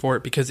I paid for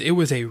it because it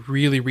was a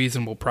really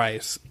reasonable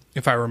price,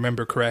 if I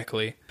remember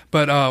correctly.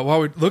 But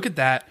while we look at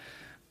that,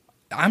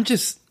 I'm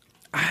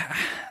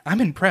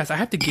impressed. I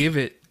have to give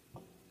it,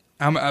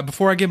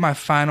 before I give my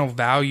final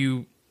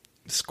value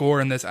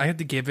score in this, I have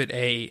to give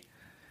it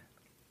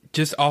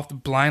just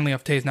blindly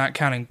off taste, not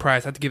counting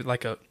price, I have to give it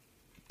like a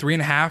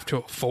 3.5 to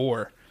a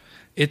 4.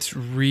 It's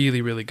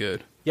really, really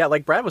good. Yeah,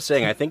 like Brad was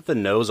saying, I think the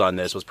nose on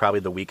this was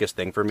probably the weakest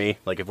thing for me.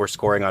 Like, if we're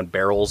scoring on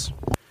barrels,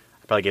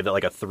 I'd probably give it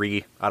like a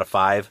 3 out of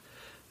 5.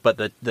 But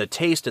the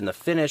taste and the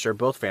finish are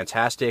both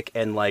fantastic.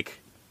 And, like,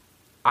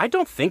 I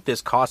don't think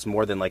this costs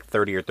more than like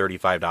 $30 or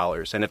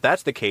 $35. And if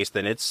that's the case,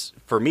 then it's,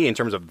 for me, in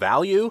terms of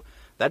value,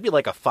 that'd be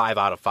like a 5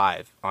 out of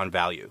 5 on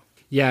value.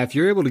 Yeah, if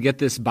you're able to get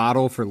this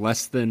bottle for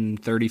less than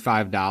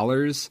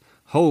 $35,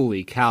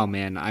 holy cow,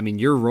 man. I mean,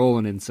 you're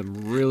rolling in some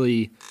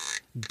really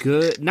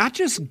good, not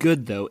just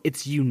good, though,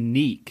 it's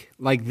unique.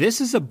 Like, this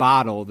is a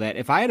bottle that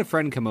if I had a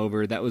friend come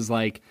over that was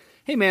like,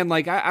 hey, man,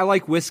 like, I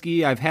like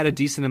whiskey. I've had a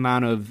decent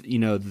amount of,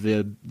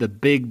 the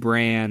big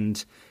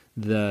brand,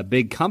 the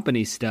big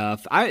company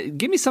stuff.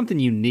 Give me something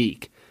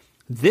unique.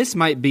 This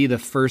might be the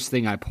first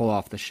thing I pull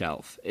off the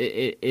shelf.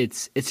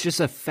 It's just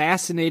a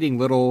fascinating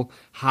little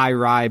high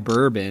rye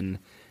bourbon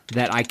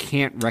that I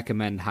can't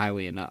recommend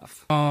highly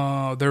enough.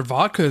 Their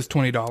vodka is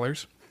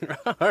 $20.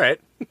 All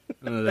right.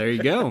 There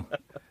you go.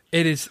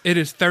 It is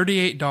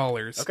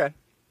 $38. Okay.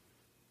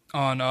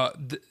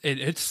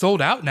 It's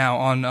sold out now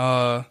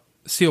on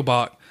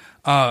Sealbach.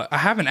 I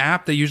have an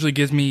app that usually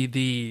gives me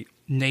the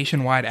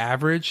nationwide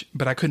average,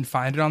 but I couldn't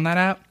find it on that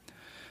app.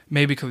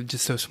 Maybe because it's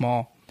just so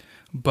small.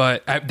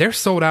 But they're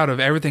sold out of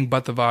everything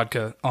but the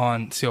vodka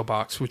on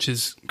Sealbox, which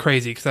is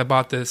crazy because I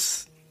bought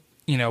this,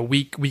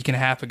 week and a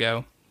half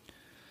ago.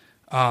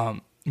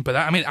 But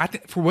I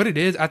think for what it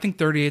is, I think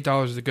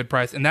 $38 is a good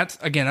price, and that's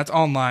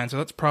online, so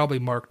that's probably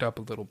marked up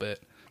a little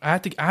bit.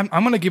 I'm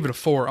gonna give it a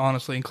 4,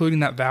 honestly,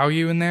 including that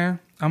value in there.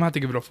 I'm gonna have to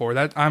give it a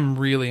 4. I'm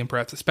really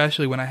impressed,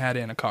 especially when I had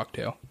it in a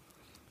cocktail.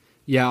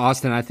 Yeah,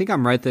 Austin, I think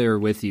I'm right there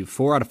with you.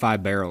 4 out of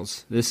 5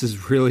 barrels. This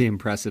is really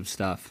impressive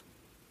stuff.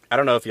 I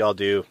don't know if y'all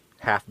do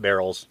half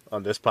barrels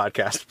on this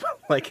podcast,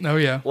 but oh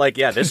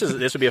yeah, this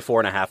would be a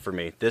 4.5 for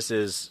me. This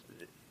is,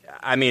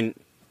 I mean,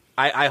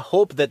 I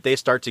hope that they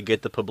start to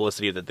get the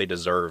publicity that they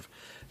deserve,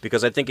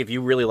 because I think if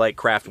you really like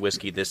craft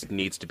whiskey, this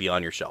needs to be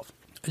on your shelf.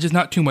 It's just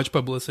not too much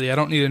publicity. I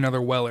don't need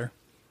another Weller.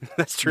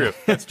 That's true.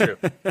 That's true.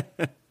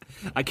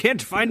 I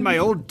can't find my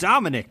Old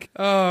Dominic.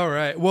 All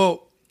right.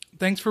 Well,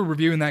 thanks for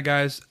reviewing that,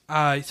 guys.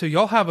 So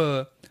y'all have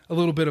a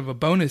little bit of a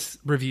bonus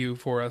review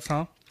for us,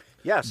 huh?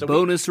 Yeah. So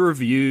bonus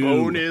review.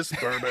 Bonus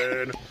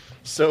bourbon.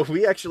 So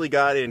we actually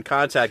got in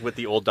contact with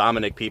the Old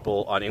Dominic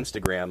people on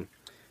Instagram,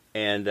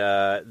 and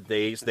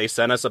they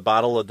sent us a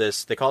bottle of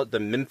this. They call it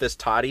the Memphis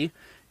Toddy.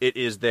 It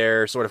is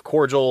their sort of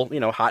cordial,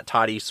 hot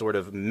toddy sort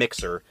of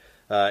mixer.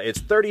 It's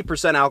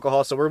 30%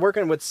 alcohol, so we're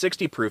working with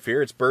 60 proof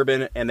here. It's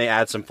bourbon, and they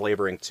add some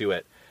flavoring to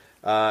it.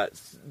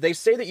 They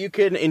say that you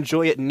can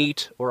enjoy it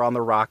neat or on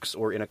the rocks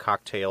or in a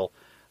cocktail.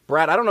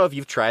 Brad, I don't know if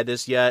you've tried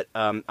this yet.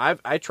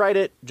 I tried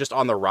it just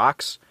on the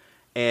rocks,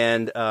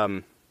 and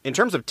in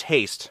terms of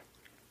taste,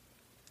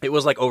 it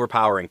was like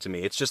overpowering to me.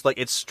 It's just like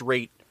it's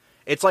straight.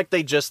 It's like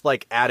they just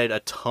like added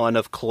a ton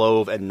of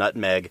clove and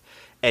nutmeg,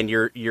 and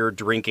you're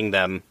drinking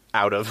them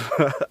out of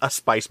a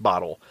spice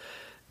bottle.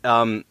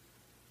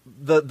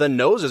 The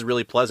nose is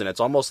really pleasant. It's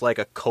almost like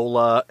a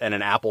cola and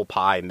an apple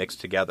pie mixed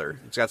together.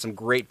 It's got some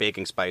great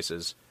baking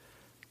spices.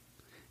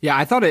 Yeah,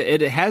 I thought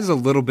it has a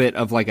little bit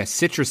of like a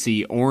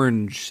citrusy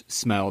orange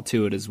smell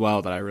to it as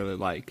well that I really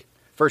like.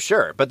 For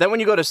sure. But then when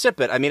you go to sip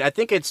it, I mean, I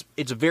think it's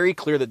very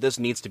clear that this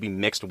needs to be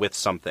mixed with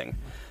something.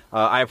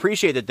 I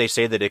appreciate that they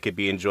say that it could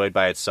be enjoyed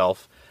by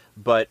itself,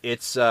 but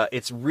it's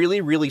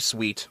really, really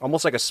sweet,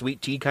 almost like a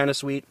sweet tea kind of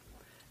sweet,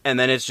 and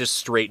then it's just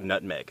straight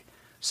nutmeg.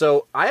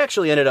 So I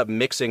actually ended up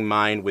mixing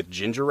mine with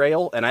ginger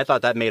ale, and I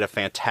thought that made a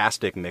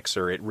fantastic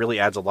mixer. It really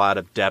adds a lot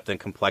of depth and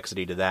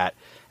complexity to that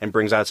and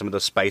brings out some of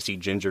the spicy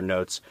ginger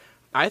notes.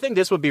 I think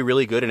this would be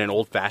really good in an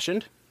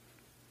old-fashioned.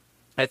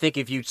 I think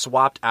if you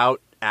swapped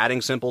out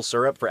adding simple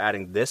syrup for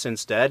adding this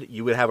instead,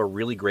 you would have a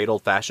really great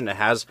old-fashioned. It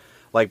has,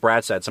 like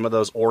Brad said, some of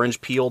those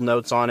orange peel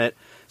notes on it,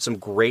 some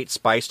great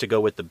spice to go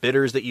with the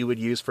bitters that you would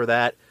use for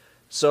that.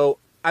 So,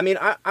 I mean,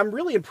 I'm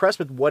really impressed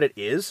with what it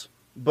is,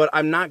 but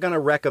I'm not going to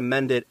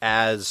recommend it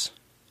as,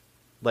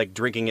 like,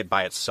 drinking it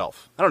by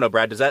itself. I don't know,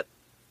 Brad,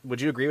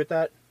 would you agree with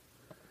that?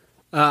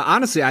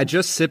 Honestly, I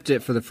just sipped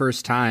it for the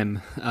first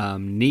time,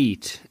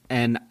 neat.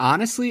 And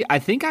honestly, I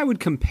think I would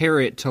compare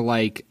it to,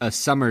 like, a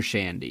summer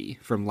shandy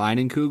from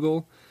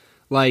Leinenkugel.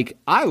 Like,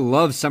 I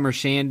love summer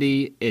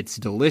shandy. It's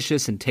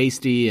delicious and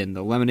tasty, and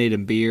the lemonade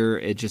and beer,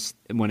 it just,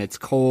 when it's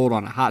cold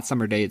on a hot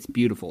summer day, it's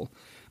beautiful.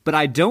 But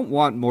I don't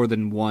want more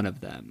than one of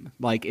them.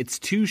 Like, it's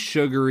too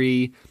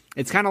sugary.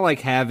 It's kind of like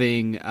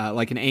having,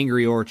 like, an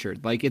Angry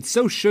Orchard. Like, it's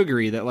so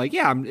sugary that, like,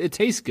 yeah, it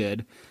tastes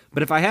good.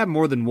 But if I have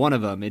more than one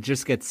of them, it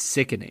just gets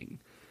sickening.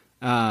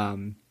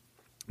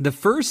 The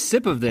first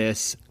sip of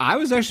this, I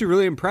was actually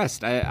really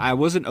impressed. I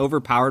wasn't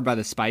overpowered by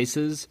the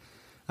spices.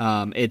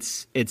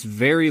 It's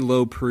very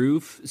low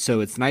proof,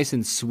 so it's nice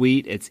and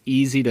sweet. It's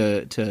easy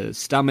to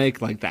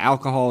stomach. Like, the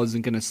alcohol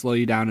isn't going to slow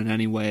you down in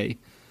any way.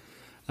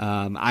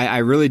 I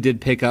really did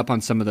pick up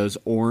on some of those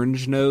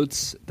orange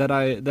notes that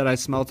I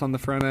smelt on the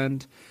front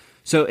end.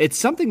 So it's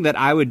something that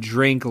I would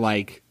drink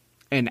like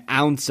an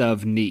ounce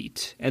of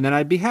neat, and then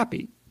I'd be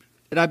happy.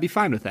 And I'd be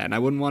fine with that, and I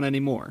wouldn't want any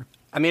more.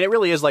 I mean, it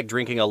really is like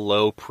drinking a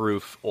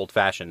low-proof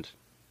old-fashioned.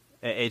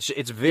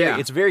 It's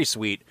very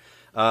sweet.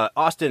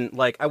 Austin,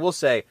 like, I will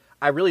say,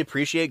 I really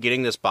appreciate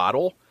getting this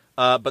bottle,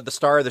 but the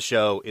star of the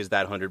show is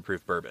that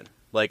 100-proof bourbon.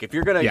 Like, if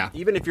you're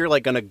even if you're,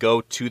 like, gonna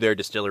go to their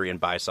distillery and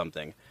buy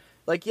something,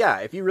 like, yeah,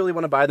 if you really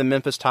want to buy the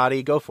Memphis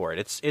Toddy, go for it.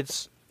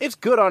 It's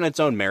good on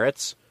its own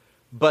merits,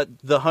 but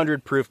the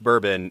 100-proof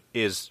bourbon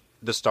is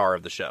the star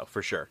of the show,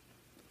 for sure.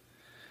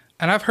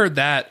 And I've heard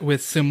that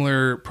with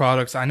similar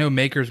products. I know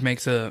Makers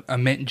makes a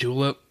mint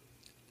julep,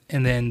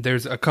 and then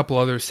there's a couple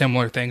other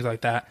similar things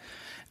like that.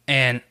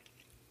 And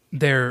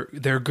they're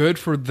good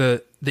for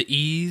the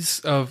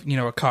ease of,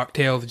 a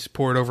cocktail that just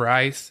pour it over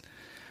ice,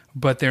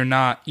 but they're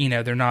not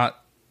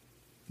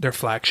their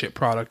flagship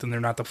product, and they're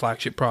not the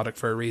flagship product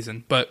for a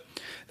reason. But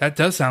that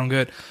does sound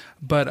good.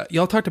 But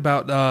y'all talked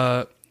about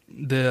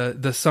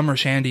the summer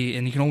shandy,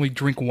 and you can only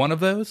drink one of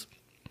those.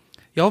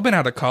 Y'all have been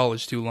out of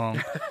college too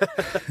long.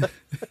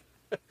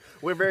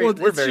 We're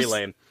very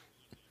lame.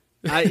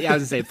 I was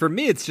gonna say, for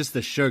me, it's just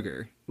the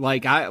sugar. I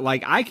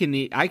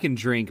can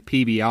drink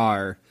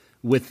PBR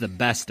with the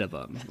best of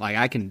them. Like,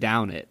 I can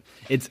down it.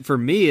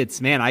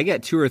 I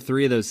get 2 or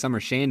 3 of those summer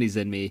shandies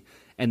in me,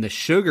 and the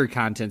sugar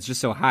content's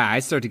just so high, I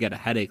start to get a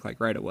headache like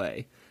right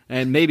away.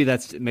 And maybe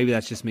that's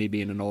just me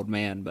being an old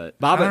man. But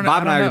Bob and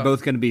I are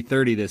both going to be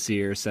 30 this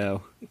year,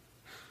 so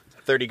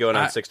 30 going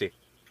on 60.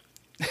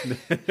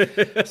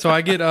 So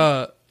I get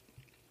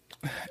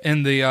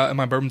in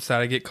my bourbon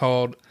side, I get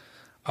called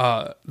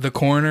the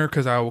coroner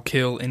because I will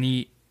kill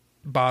any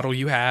bottle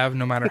you have,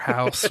 no matter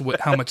how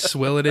much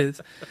swill it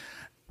is.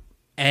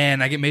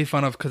 And I get made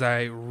fun of because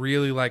I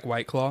really like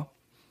White Claw.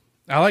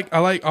 I like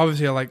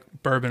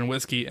bourbon and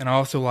whiskey, and I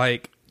also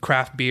like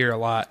craft beer a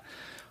lot.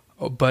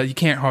 But you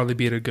can't hardly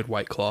beat a good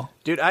White Claw.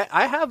 Dude,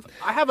 I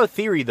have a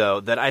theory, though,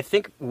 that I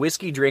think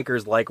whiskey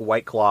drinkers like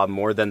White Claw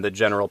more than the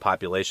general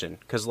population.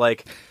 Because,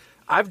 like,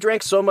 I've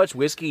drank so much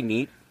whiskey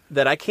neat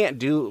that I can't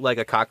do, like,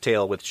 a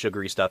cocktail with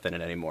sugary stuff in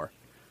it anymore.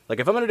 Like,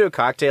 if I'm going to do a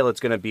cocktail,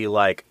 it's going to be,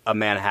 like, a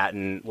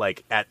Manhattan,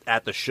 like, at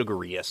the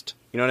sugariest.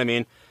 You know what I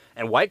mean?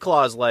 And White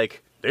Claw is,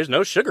 like, there's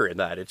no sugar in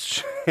that.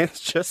 It's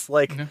just,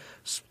 like,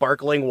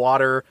 sparkling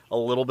water, a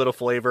little bit of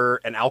flavor,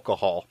 and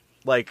alcohol.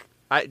 Like,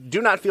 I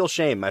do not feel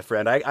shame, my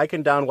friend. I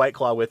can down White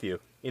Claw with you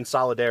in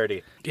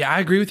solidarity. Yeah, I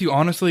agree with you.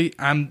 Honestly,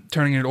 I'm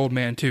turning into an old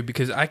man too,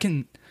 because I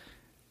can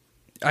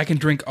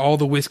drink all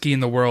the whiskey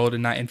in the world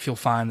and feel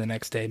fine the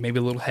next day. Maybe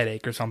a little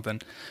headache or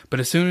something. But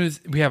as soon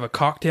as we have a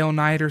cocktail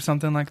night or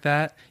something like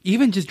that,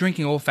 even just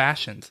drinking old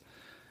fashions,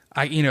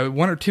 1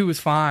 or 2 is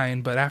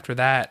fine. But after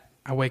that,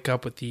 I wake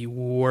up with the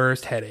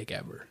worst headache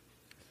ever.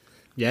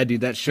 Yeah,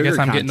 dude, that sugar. I guess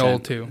I'm content, getting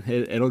old too.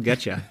 It'll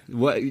get you.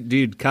 What,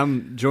 dude?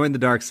 Come join the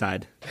dark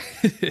side.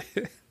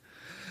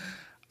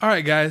 All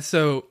right, guys.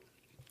 So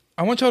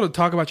I want y'all to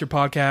talk about your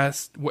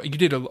podcast. What you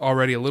did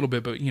already a little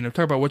bit, but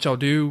talk about what y'all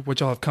do, what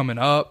y'all have coming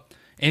up,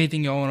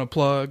 anything y'all want to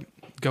plug.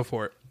 Go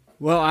for it.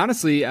 Well,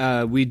 honestly,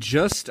 we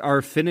just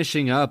are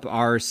finishing up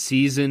our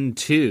season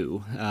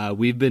 2.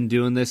 We've been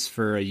doing this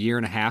for a year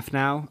and a half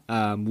now.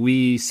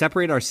 We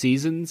separate our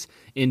seasons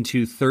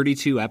into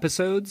 32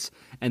 episodes,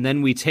 and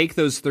then we take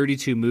those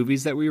 32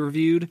 movies that we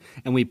reviewed,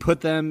 and we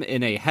put them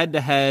in a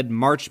head-to-head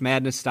March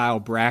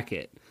Madness-style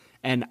bracket.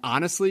 And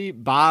honestly,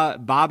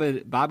 Bob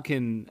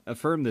can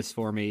affirm this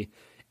for me.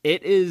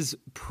 it is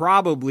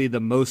probably the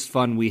most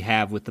fun we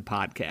have with the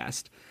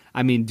podcast.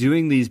 I mean,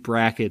 doing these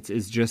brackets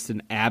is just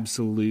an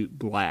absolute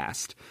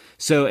blast.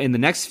 So in the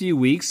next few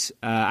weeks,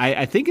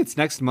 I think it's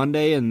next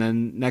Monday and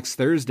then next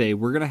Thursday,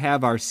 we're going to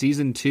have our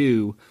season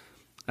 2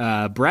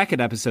 bracket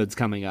episodes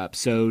coming up.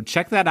 So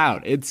check that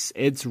out.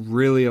 It's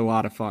really a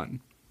lot of fun.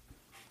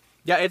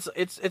 Yeah, it's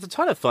a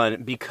ton of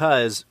fun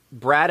because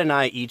Brad and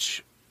I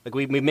each, like,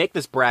 we make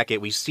this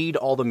bracket, we seed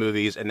all the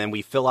movies, and then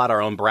we fill out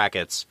our own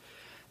brackets.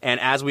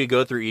 And as we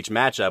go through each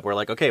matchup, we're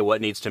like, okay,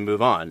 what needs to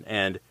move on?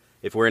 And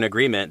if we're in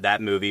agreement, that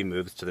movie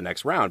moves to the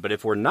next round. But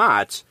if we're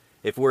not,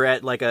 if we're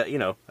at like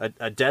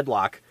a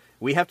deadlock,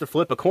 we have to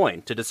flip a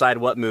coin to decide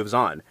what moves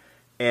on.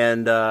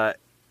 And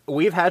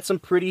we've had some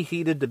pretty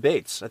heated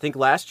debates. I think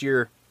last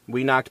year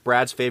we knocked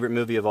Brad's favorite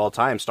movie of all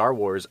time, Star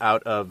Wars,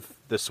 out of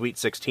the Sweet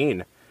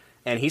 16.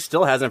 And he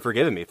still hasn't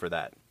forgiven me for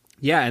that.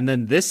 Yeah, and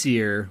then this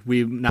year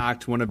we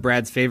knocked one of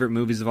Brad's favorite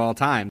movies of all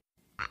time.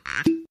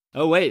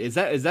 Oh wait, is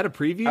that a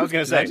preview? I was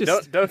going to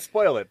say, don't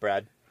spoil it,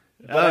 Brad.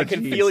 But I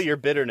can feel your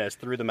bitterness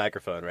through the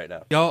microphone right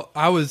now. Y'all,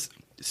 I was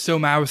so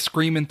mad. I was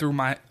screaming through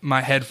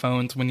my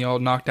headphones when y'all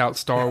knocked out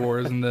Star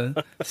Wars in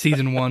the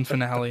season 1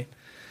 finale.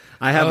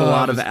 I have a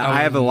lot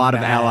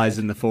of allies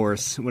in the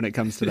Force when it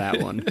comes to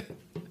that one.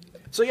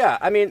 So yeah,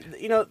 I mean,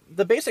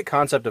 the basic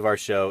concept of our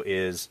show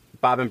is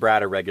Bob and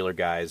Brad are regular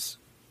guys.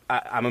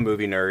 I'm a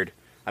movie nerd.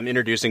 I'm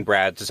introducing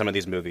Brad to some of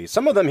these movies.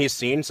 Some of them he's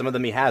seen, some of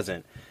them he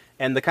hasn't.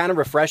 And the kind of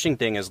refreshing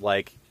thing is,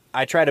 like,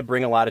 I try to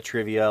bring a lot of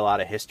trivia, a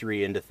lot of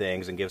history into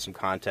things and give some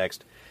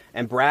context.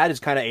 And Brad is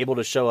kind of able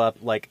to show up,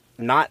 like,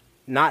 not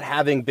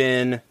having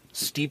been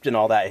steeped in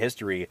all that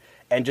history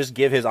and just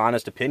give his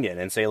honest opinion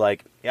and say,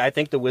 like, I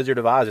think The Wizard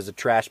of Oz is a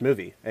trash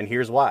movie, and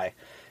here's why.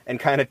 And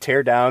kind of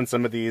tear down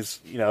some of these,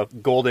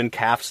 golden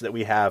calves that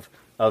we have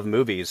of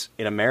movies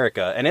in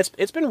America. And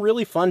it's been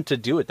really fun to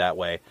do it that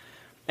way.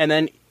 And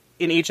then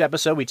in each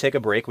episode, we take a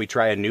break. We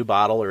try a new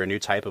bottle or a new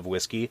type of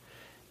whiskey.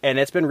 And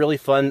it's been really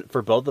fun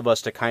for both of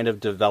us to kind of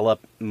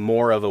develop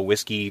more of a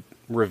whiskey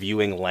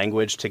reviewing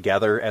language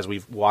together as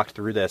we've walked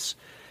through this.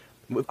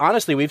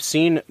 Honestly, we've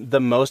seen the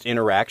most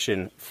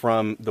interaction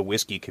from the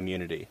whiskey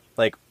community.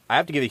 Like, I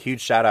have to give a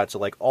huge shout out to,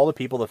 like, all the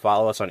people that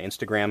follow us on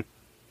Instagram.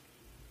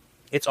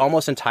 It's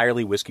almost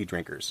entirely whiskey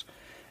drinkers.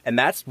 And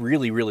that's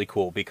really, really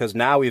cool because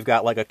now we've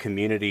got, like, a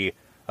community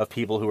of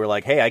people who are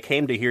like, hey, I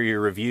came to hear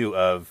your review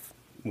of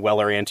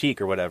Weller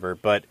Antique or whatever,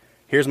 but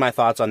here's my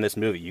thoughts on this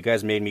movie. You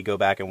guys made me go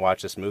back and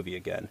watch this movie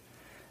again.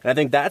 And I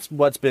think that's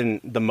what's been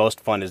the most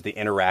fun, is the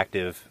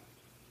interactive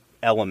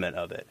element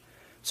of it.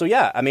 So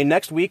yeah, I mean,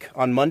 next week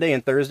on Monday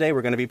and Thursday,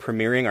 we're going to be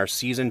premiering our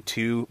Season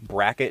 2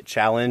 Bracket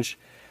Challenge.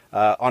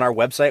 On our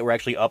website, we're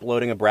actually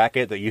uploading a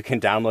bracket that you can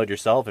download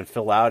yourself and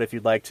fill out if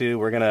you'd like to.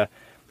 We're going to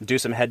do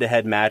some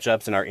head-to-head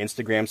matchups in our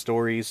Instagram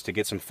stories to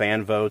get some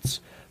fan votes.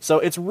 So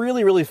it's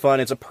really, really fun.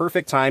 It's a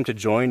perfect time to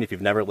join if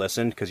you've never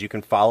listened, because you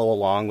can follow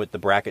along with the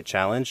Bracket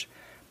Challenge.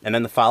 And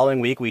then the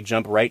following week, we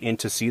jump right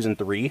into Season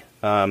 3.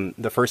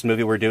 The first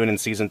movie we're doing in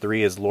Season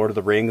 3 is Lord of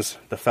the Rings,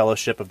 The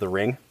Fellowship of the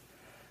Ring.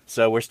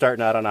 So we're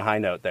starting out on a high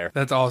note there.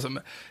 That's awesome.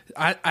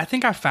 I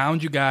think I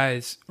found you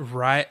guys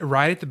right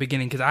at the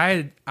beginning, because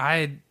I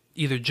had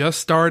either just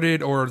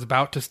started or was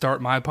about to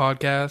start my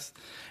podcast.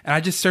 And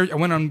I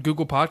went on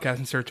Google Podcasts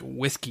and searched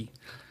whiskey.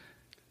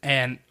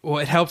 And, well,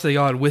 it helps that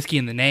y'all had whiskey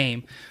in the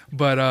name.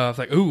 But I was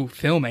like, ooh,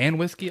 film and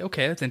whiskey?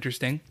 Okay, that's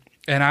interesting.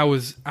 And I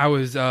was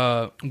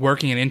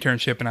working an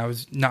internship, and I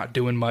was not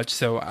doing much,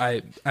 so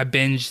I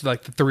binged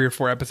like the 3 or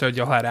 4 episodes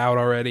y'all had out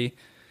already,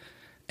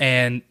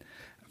 and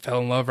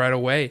fell in love right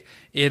away.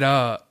 It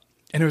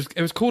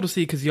was cool to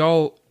see, because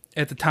y'all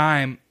at the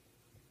time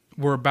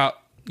were about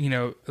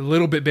a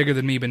little bit bigger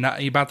than me, but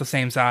not about the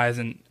same size.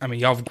 And I mean,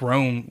 y'all have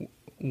grown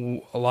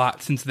a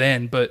lot since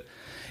then, but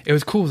it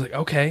was cool. It was like,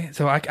 okay,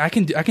 so I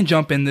can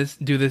jump in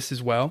do this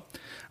as well.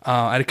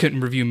 I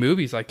couldn't review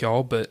movies like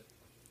y'all, but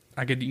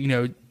I could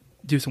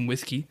do some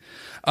whiskey.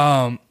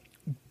 But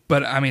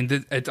I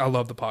mean, I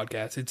love the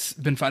podcast. It's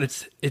been fun.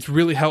 It's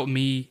really helped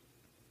me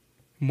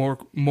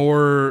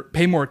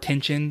pay more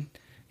attention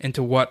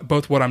into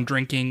what I'm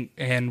drinking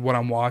and what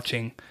I'm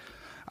watching.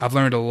 I've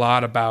learned a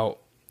lot about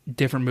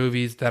different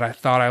movies that I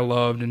thought I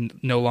loved and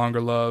no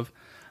longer love.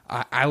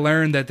 I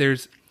learned that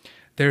there's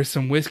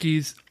some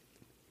whiskeys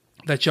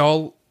that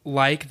y'all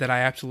like that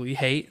I absolutely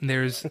hate, and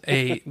there's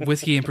a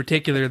whiskey in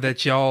particular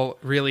that y'all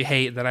really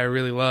hate that I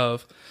really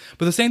love.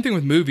 But the same thing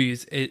with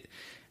movies.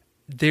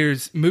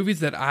 There's movies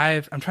that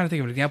I'm trying to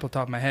think of an example off the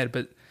top of my head,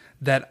 but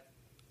that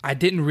I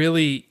didn't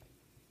really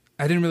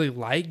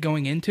like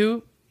going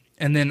into,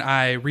 and then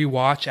I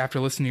rewatch after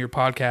listening to your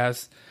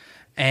podcast,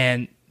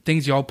 and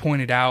things y'all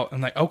pointed out,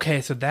 I'm like, okay,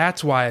 so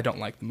that's why I don't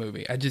like the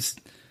movie. I just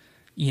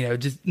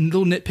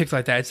little nitpicks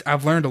like that.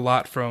 I've learned a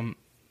lot from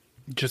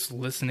just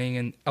listening,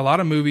 and a lot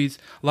of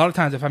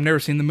times if I've never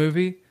seen the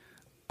movie,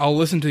 I'll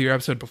listen to your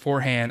episode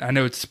beforehand. I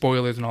know it's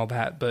spoilers and all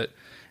that,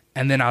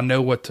 and then I'll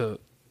know what to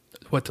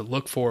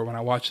look for when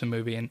I watch the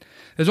movie. And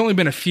there's only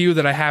been a few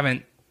that I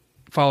haven't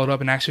followed up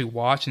and actually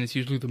watched, and it's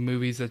usually the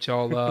movies that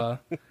y'all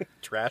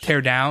Trash.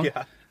 tear down.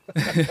 Yeah.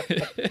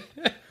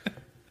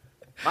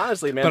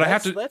 Honestly, man,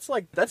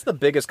 But that's the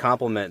biggest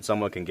compliment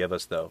someone can give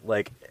us, though.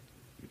 Like,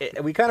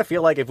 we kind of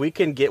feel like if we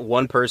can get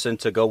one person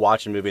to go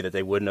watch a movie that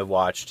they wouldn't have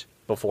watched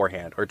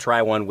beforehand, or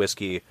try one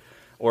whiskey,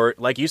 or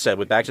like you said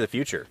with Back to the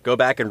Future, go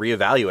back and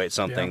reevaluate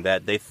something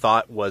that they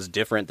thought was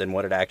different than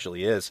what it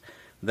actually is,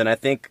 then I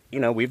think,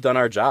 we've done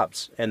our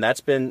jobs. And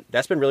that's been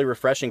really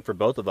refreshing for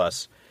both of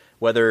us,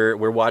 whether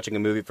we're watching a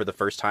movie for the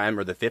first time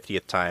or the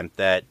 50th time,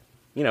 that,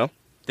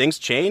 things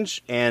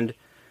change. And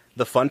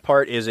the fun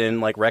part is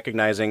in like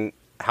recognizing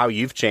how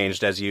you've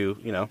changed as you,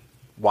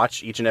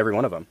 watch each and every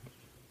one of them.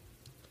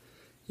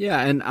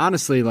 Yeah, and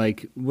honestly,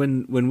 like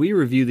when we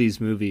review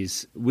these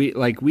movies, we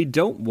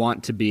don't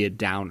want to be a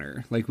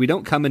downer. Like, we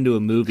don't come into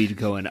a movie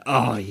going,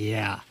 "Oh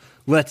yeah,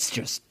 let's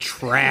just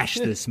trash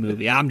this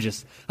movie.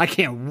 I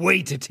can't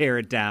wait to tear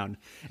it down."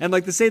 And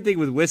like the same thing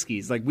with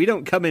whiskeys. Like, we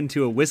don't come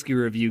into a whiskey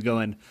review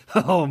going,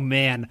 "Oh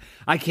man,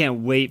 I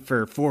can't wait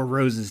for Four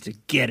Roses to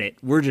get it.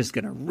 We're just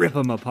gonna rip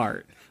them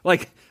apart."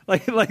 Like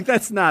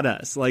that's not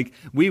us. Like,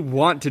 we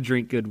want to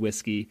drink good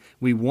whiskey.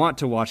 We want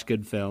to watch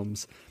good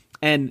films.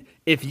 And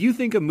if you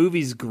think a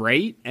movie's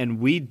great and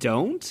we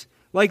don't,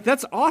 like,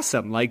 that's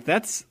awesome. Like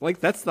that's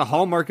the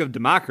hallmark of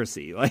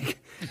democracy. Like,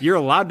 you're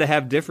allowed to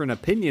have different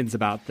opinions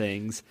about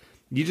things.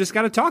 You just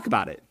got to talk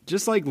about it.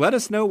 Just like, let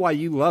us know why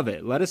you love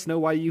it. Let us know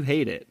why you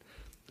hate it.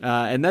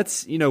 And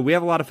that's, we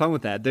have a lot of fun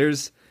with that.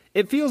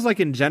 It feels like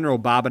in general,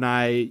 Bob and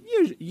I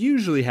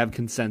usually have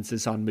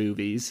consensus on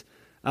movies.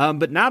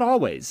 But not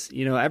always.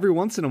 Every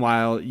once in a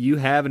while, you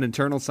have an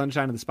Eternal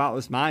Sunshine of the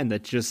Spotless Mind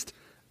that just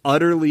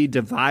utterly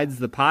divides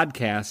the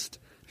podcast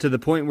to the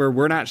point where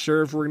we're not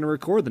sure if we're going to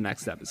record the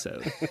next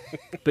episode.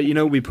 But,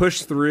 we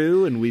push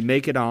through and we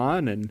make it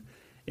on, and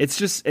it's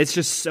just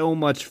so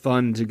much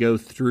fun to go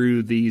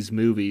through these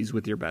movies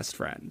with your best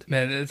friend.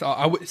 Man,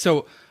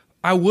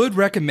 I would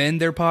recommend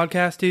their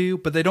podcast to you,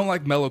 but they don't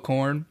like mellow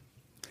corn,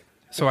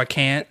 so I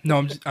can't.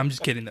 No, I'm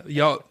just kidding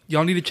though.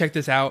 Y'all need to check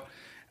this out.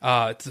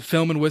 It's a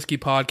Film and Whiskey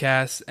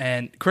podcast,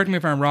 and correct me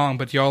if I'm wrong,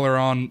 but y'all are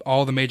on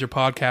all the major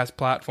podcast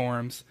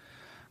platforms.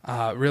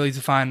 Really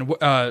easy to find.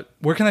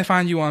 Where can they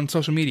find you on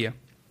social media?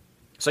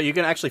 So you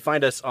can actually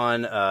find us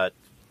on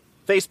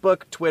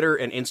Facebook, Twitter,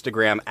 and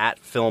Instagram at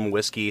Film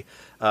Whiskey.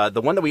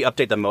 The one that we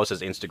update the most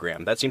is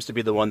Instagram. That seems to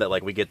be the one that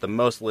we get the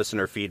most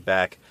listener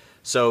feedback.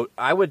 So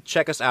I would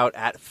check us out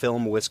at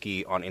Film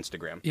Whiskey on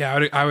Instagram.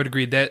 Yeah, I would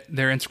agree that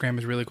their Instagram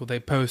is really cool. They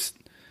post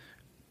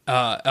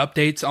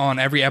updates on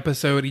every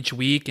episode each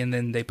week, and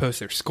then they post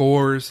their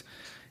scores.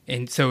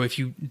 And so if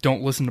you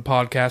don't listen to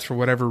podcasts for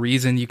whatever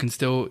reason, you can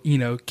still,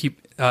 keep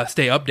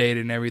stay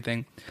updated and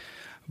everything.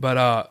 But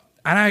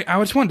and I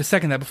just wanted to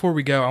second that before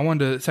we go. I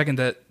wanted to second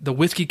that the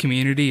whiskey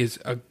community is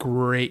a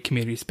great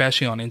community,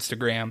 especially on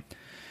Instagram.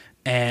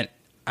 And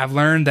I've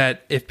learned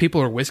that if people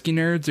are whiskey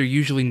nerds, they're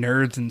usually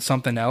nerds in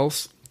something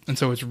else. And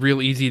so it's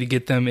real easy to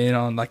get them in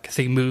on, like,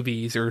 say,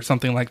 movies or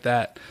something like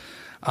that.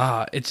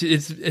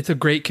 It's a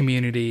great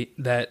community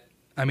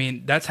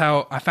that's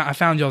how I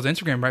found y'all's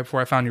Instagram right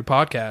before I found your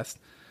podcast.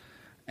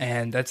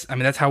 And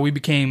that's how we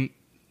became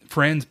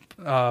friends,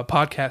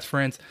 podcast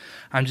friends.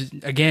 I'm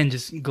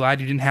just glad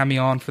you didn't have me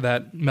on for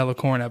that Mellow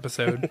Corn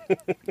episode,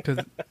 because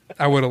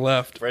I would have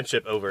left.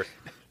 Friendship over.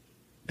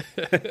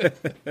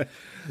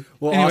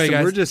 Well, anyway,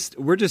 Austin, guys,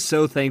 we're just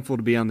so thankful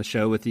to be on the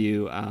show with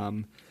you.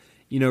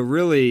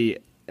 Really,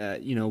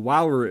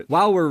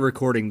 while we're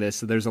recording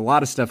this, there's a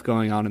lot of stuff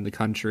going on in the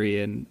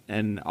country,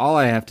 and all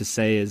I have to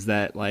say is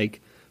that,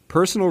 like,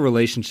 personal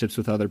relationships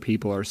with other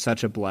people are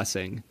such a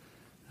blessing.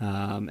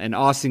 And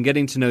Austin,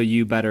 getting to know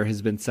you better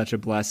has been such a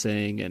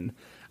blessing, and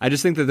I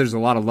just think that there's a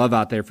lot of love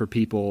out there for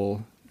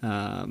people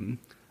of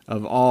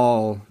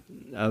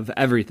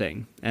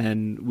everything,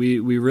 and we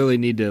really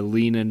need to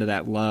lean into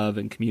that love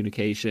and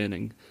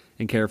communication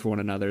and care for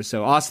one another.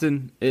 So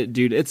Austin,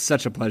 dude, it's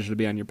such a pleasure to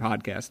be on your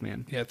podcast,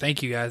 man. Yeah,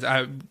 thank you guys.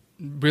 I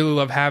really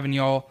love having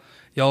y'all.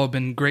 Y'all have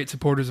been great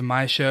supporters of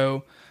my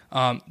show.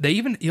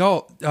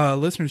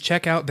 Listeners,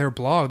 check out their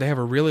blog. They have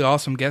a really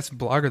awesome guest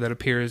blogger that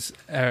appears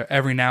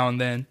every now and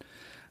then.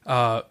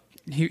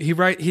 His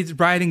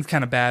writing's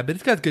kind of bad, but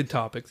it's got good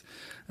topics.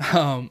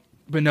 But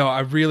no, I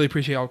really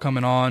appreciate y'all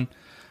coming on.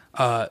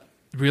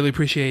 Really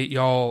appreciate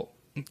y'all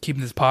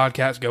keeping this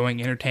podcast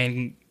going,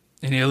 entertaining,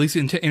 and at least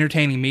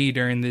entertaining me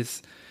during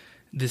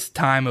this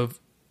time of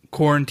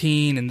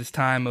quarantine and this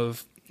time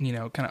of kind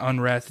of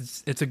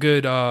unrest. It's a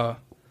good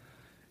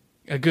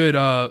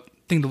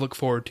thing to look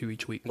forward to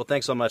each week. Well,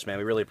 thanks so much, man.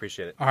 We really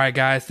appreciate it. All right,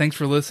 guys. Thanks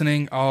for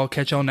listening. I'll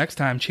catch y'all next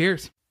time.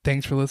 Cheers.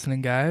 Thanks for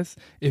listening, guys.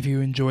 If you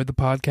enjoyed the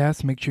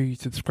podcast, make sure you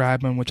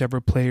subscribe on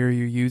whichever player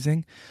you're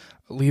using.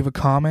 Leave a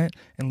comment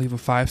and leave a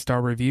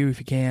 5-star review if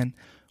you can.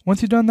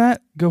 Once you've done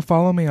that, go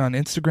follow me on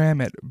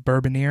Instagram at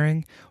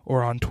Bourboneering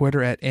or on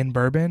Twitter at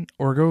InBourbon,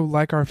 or go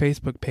like our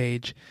Facebook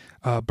page,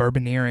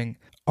 Bourboneering.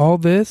 All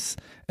this,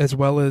 as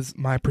well as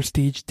my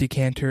Prestige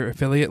Decanter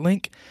affiliate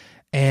link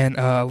and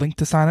a link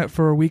to sign up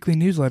for a weekly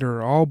newsletter,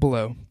 are all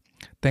below.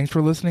 Thanks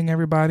for listening,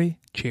 everybody.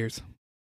 Cheers.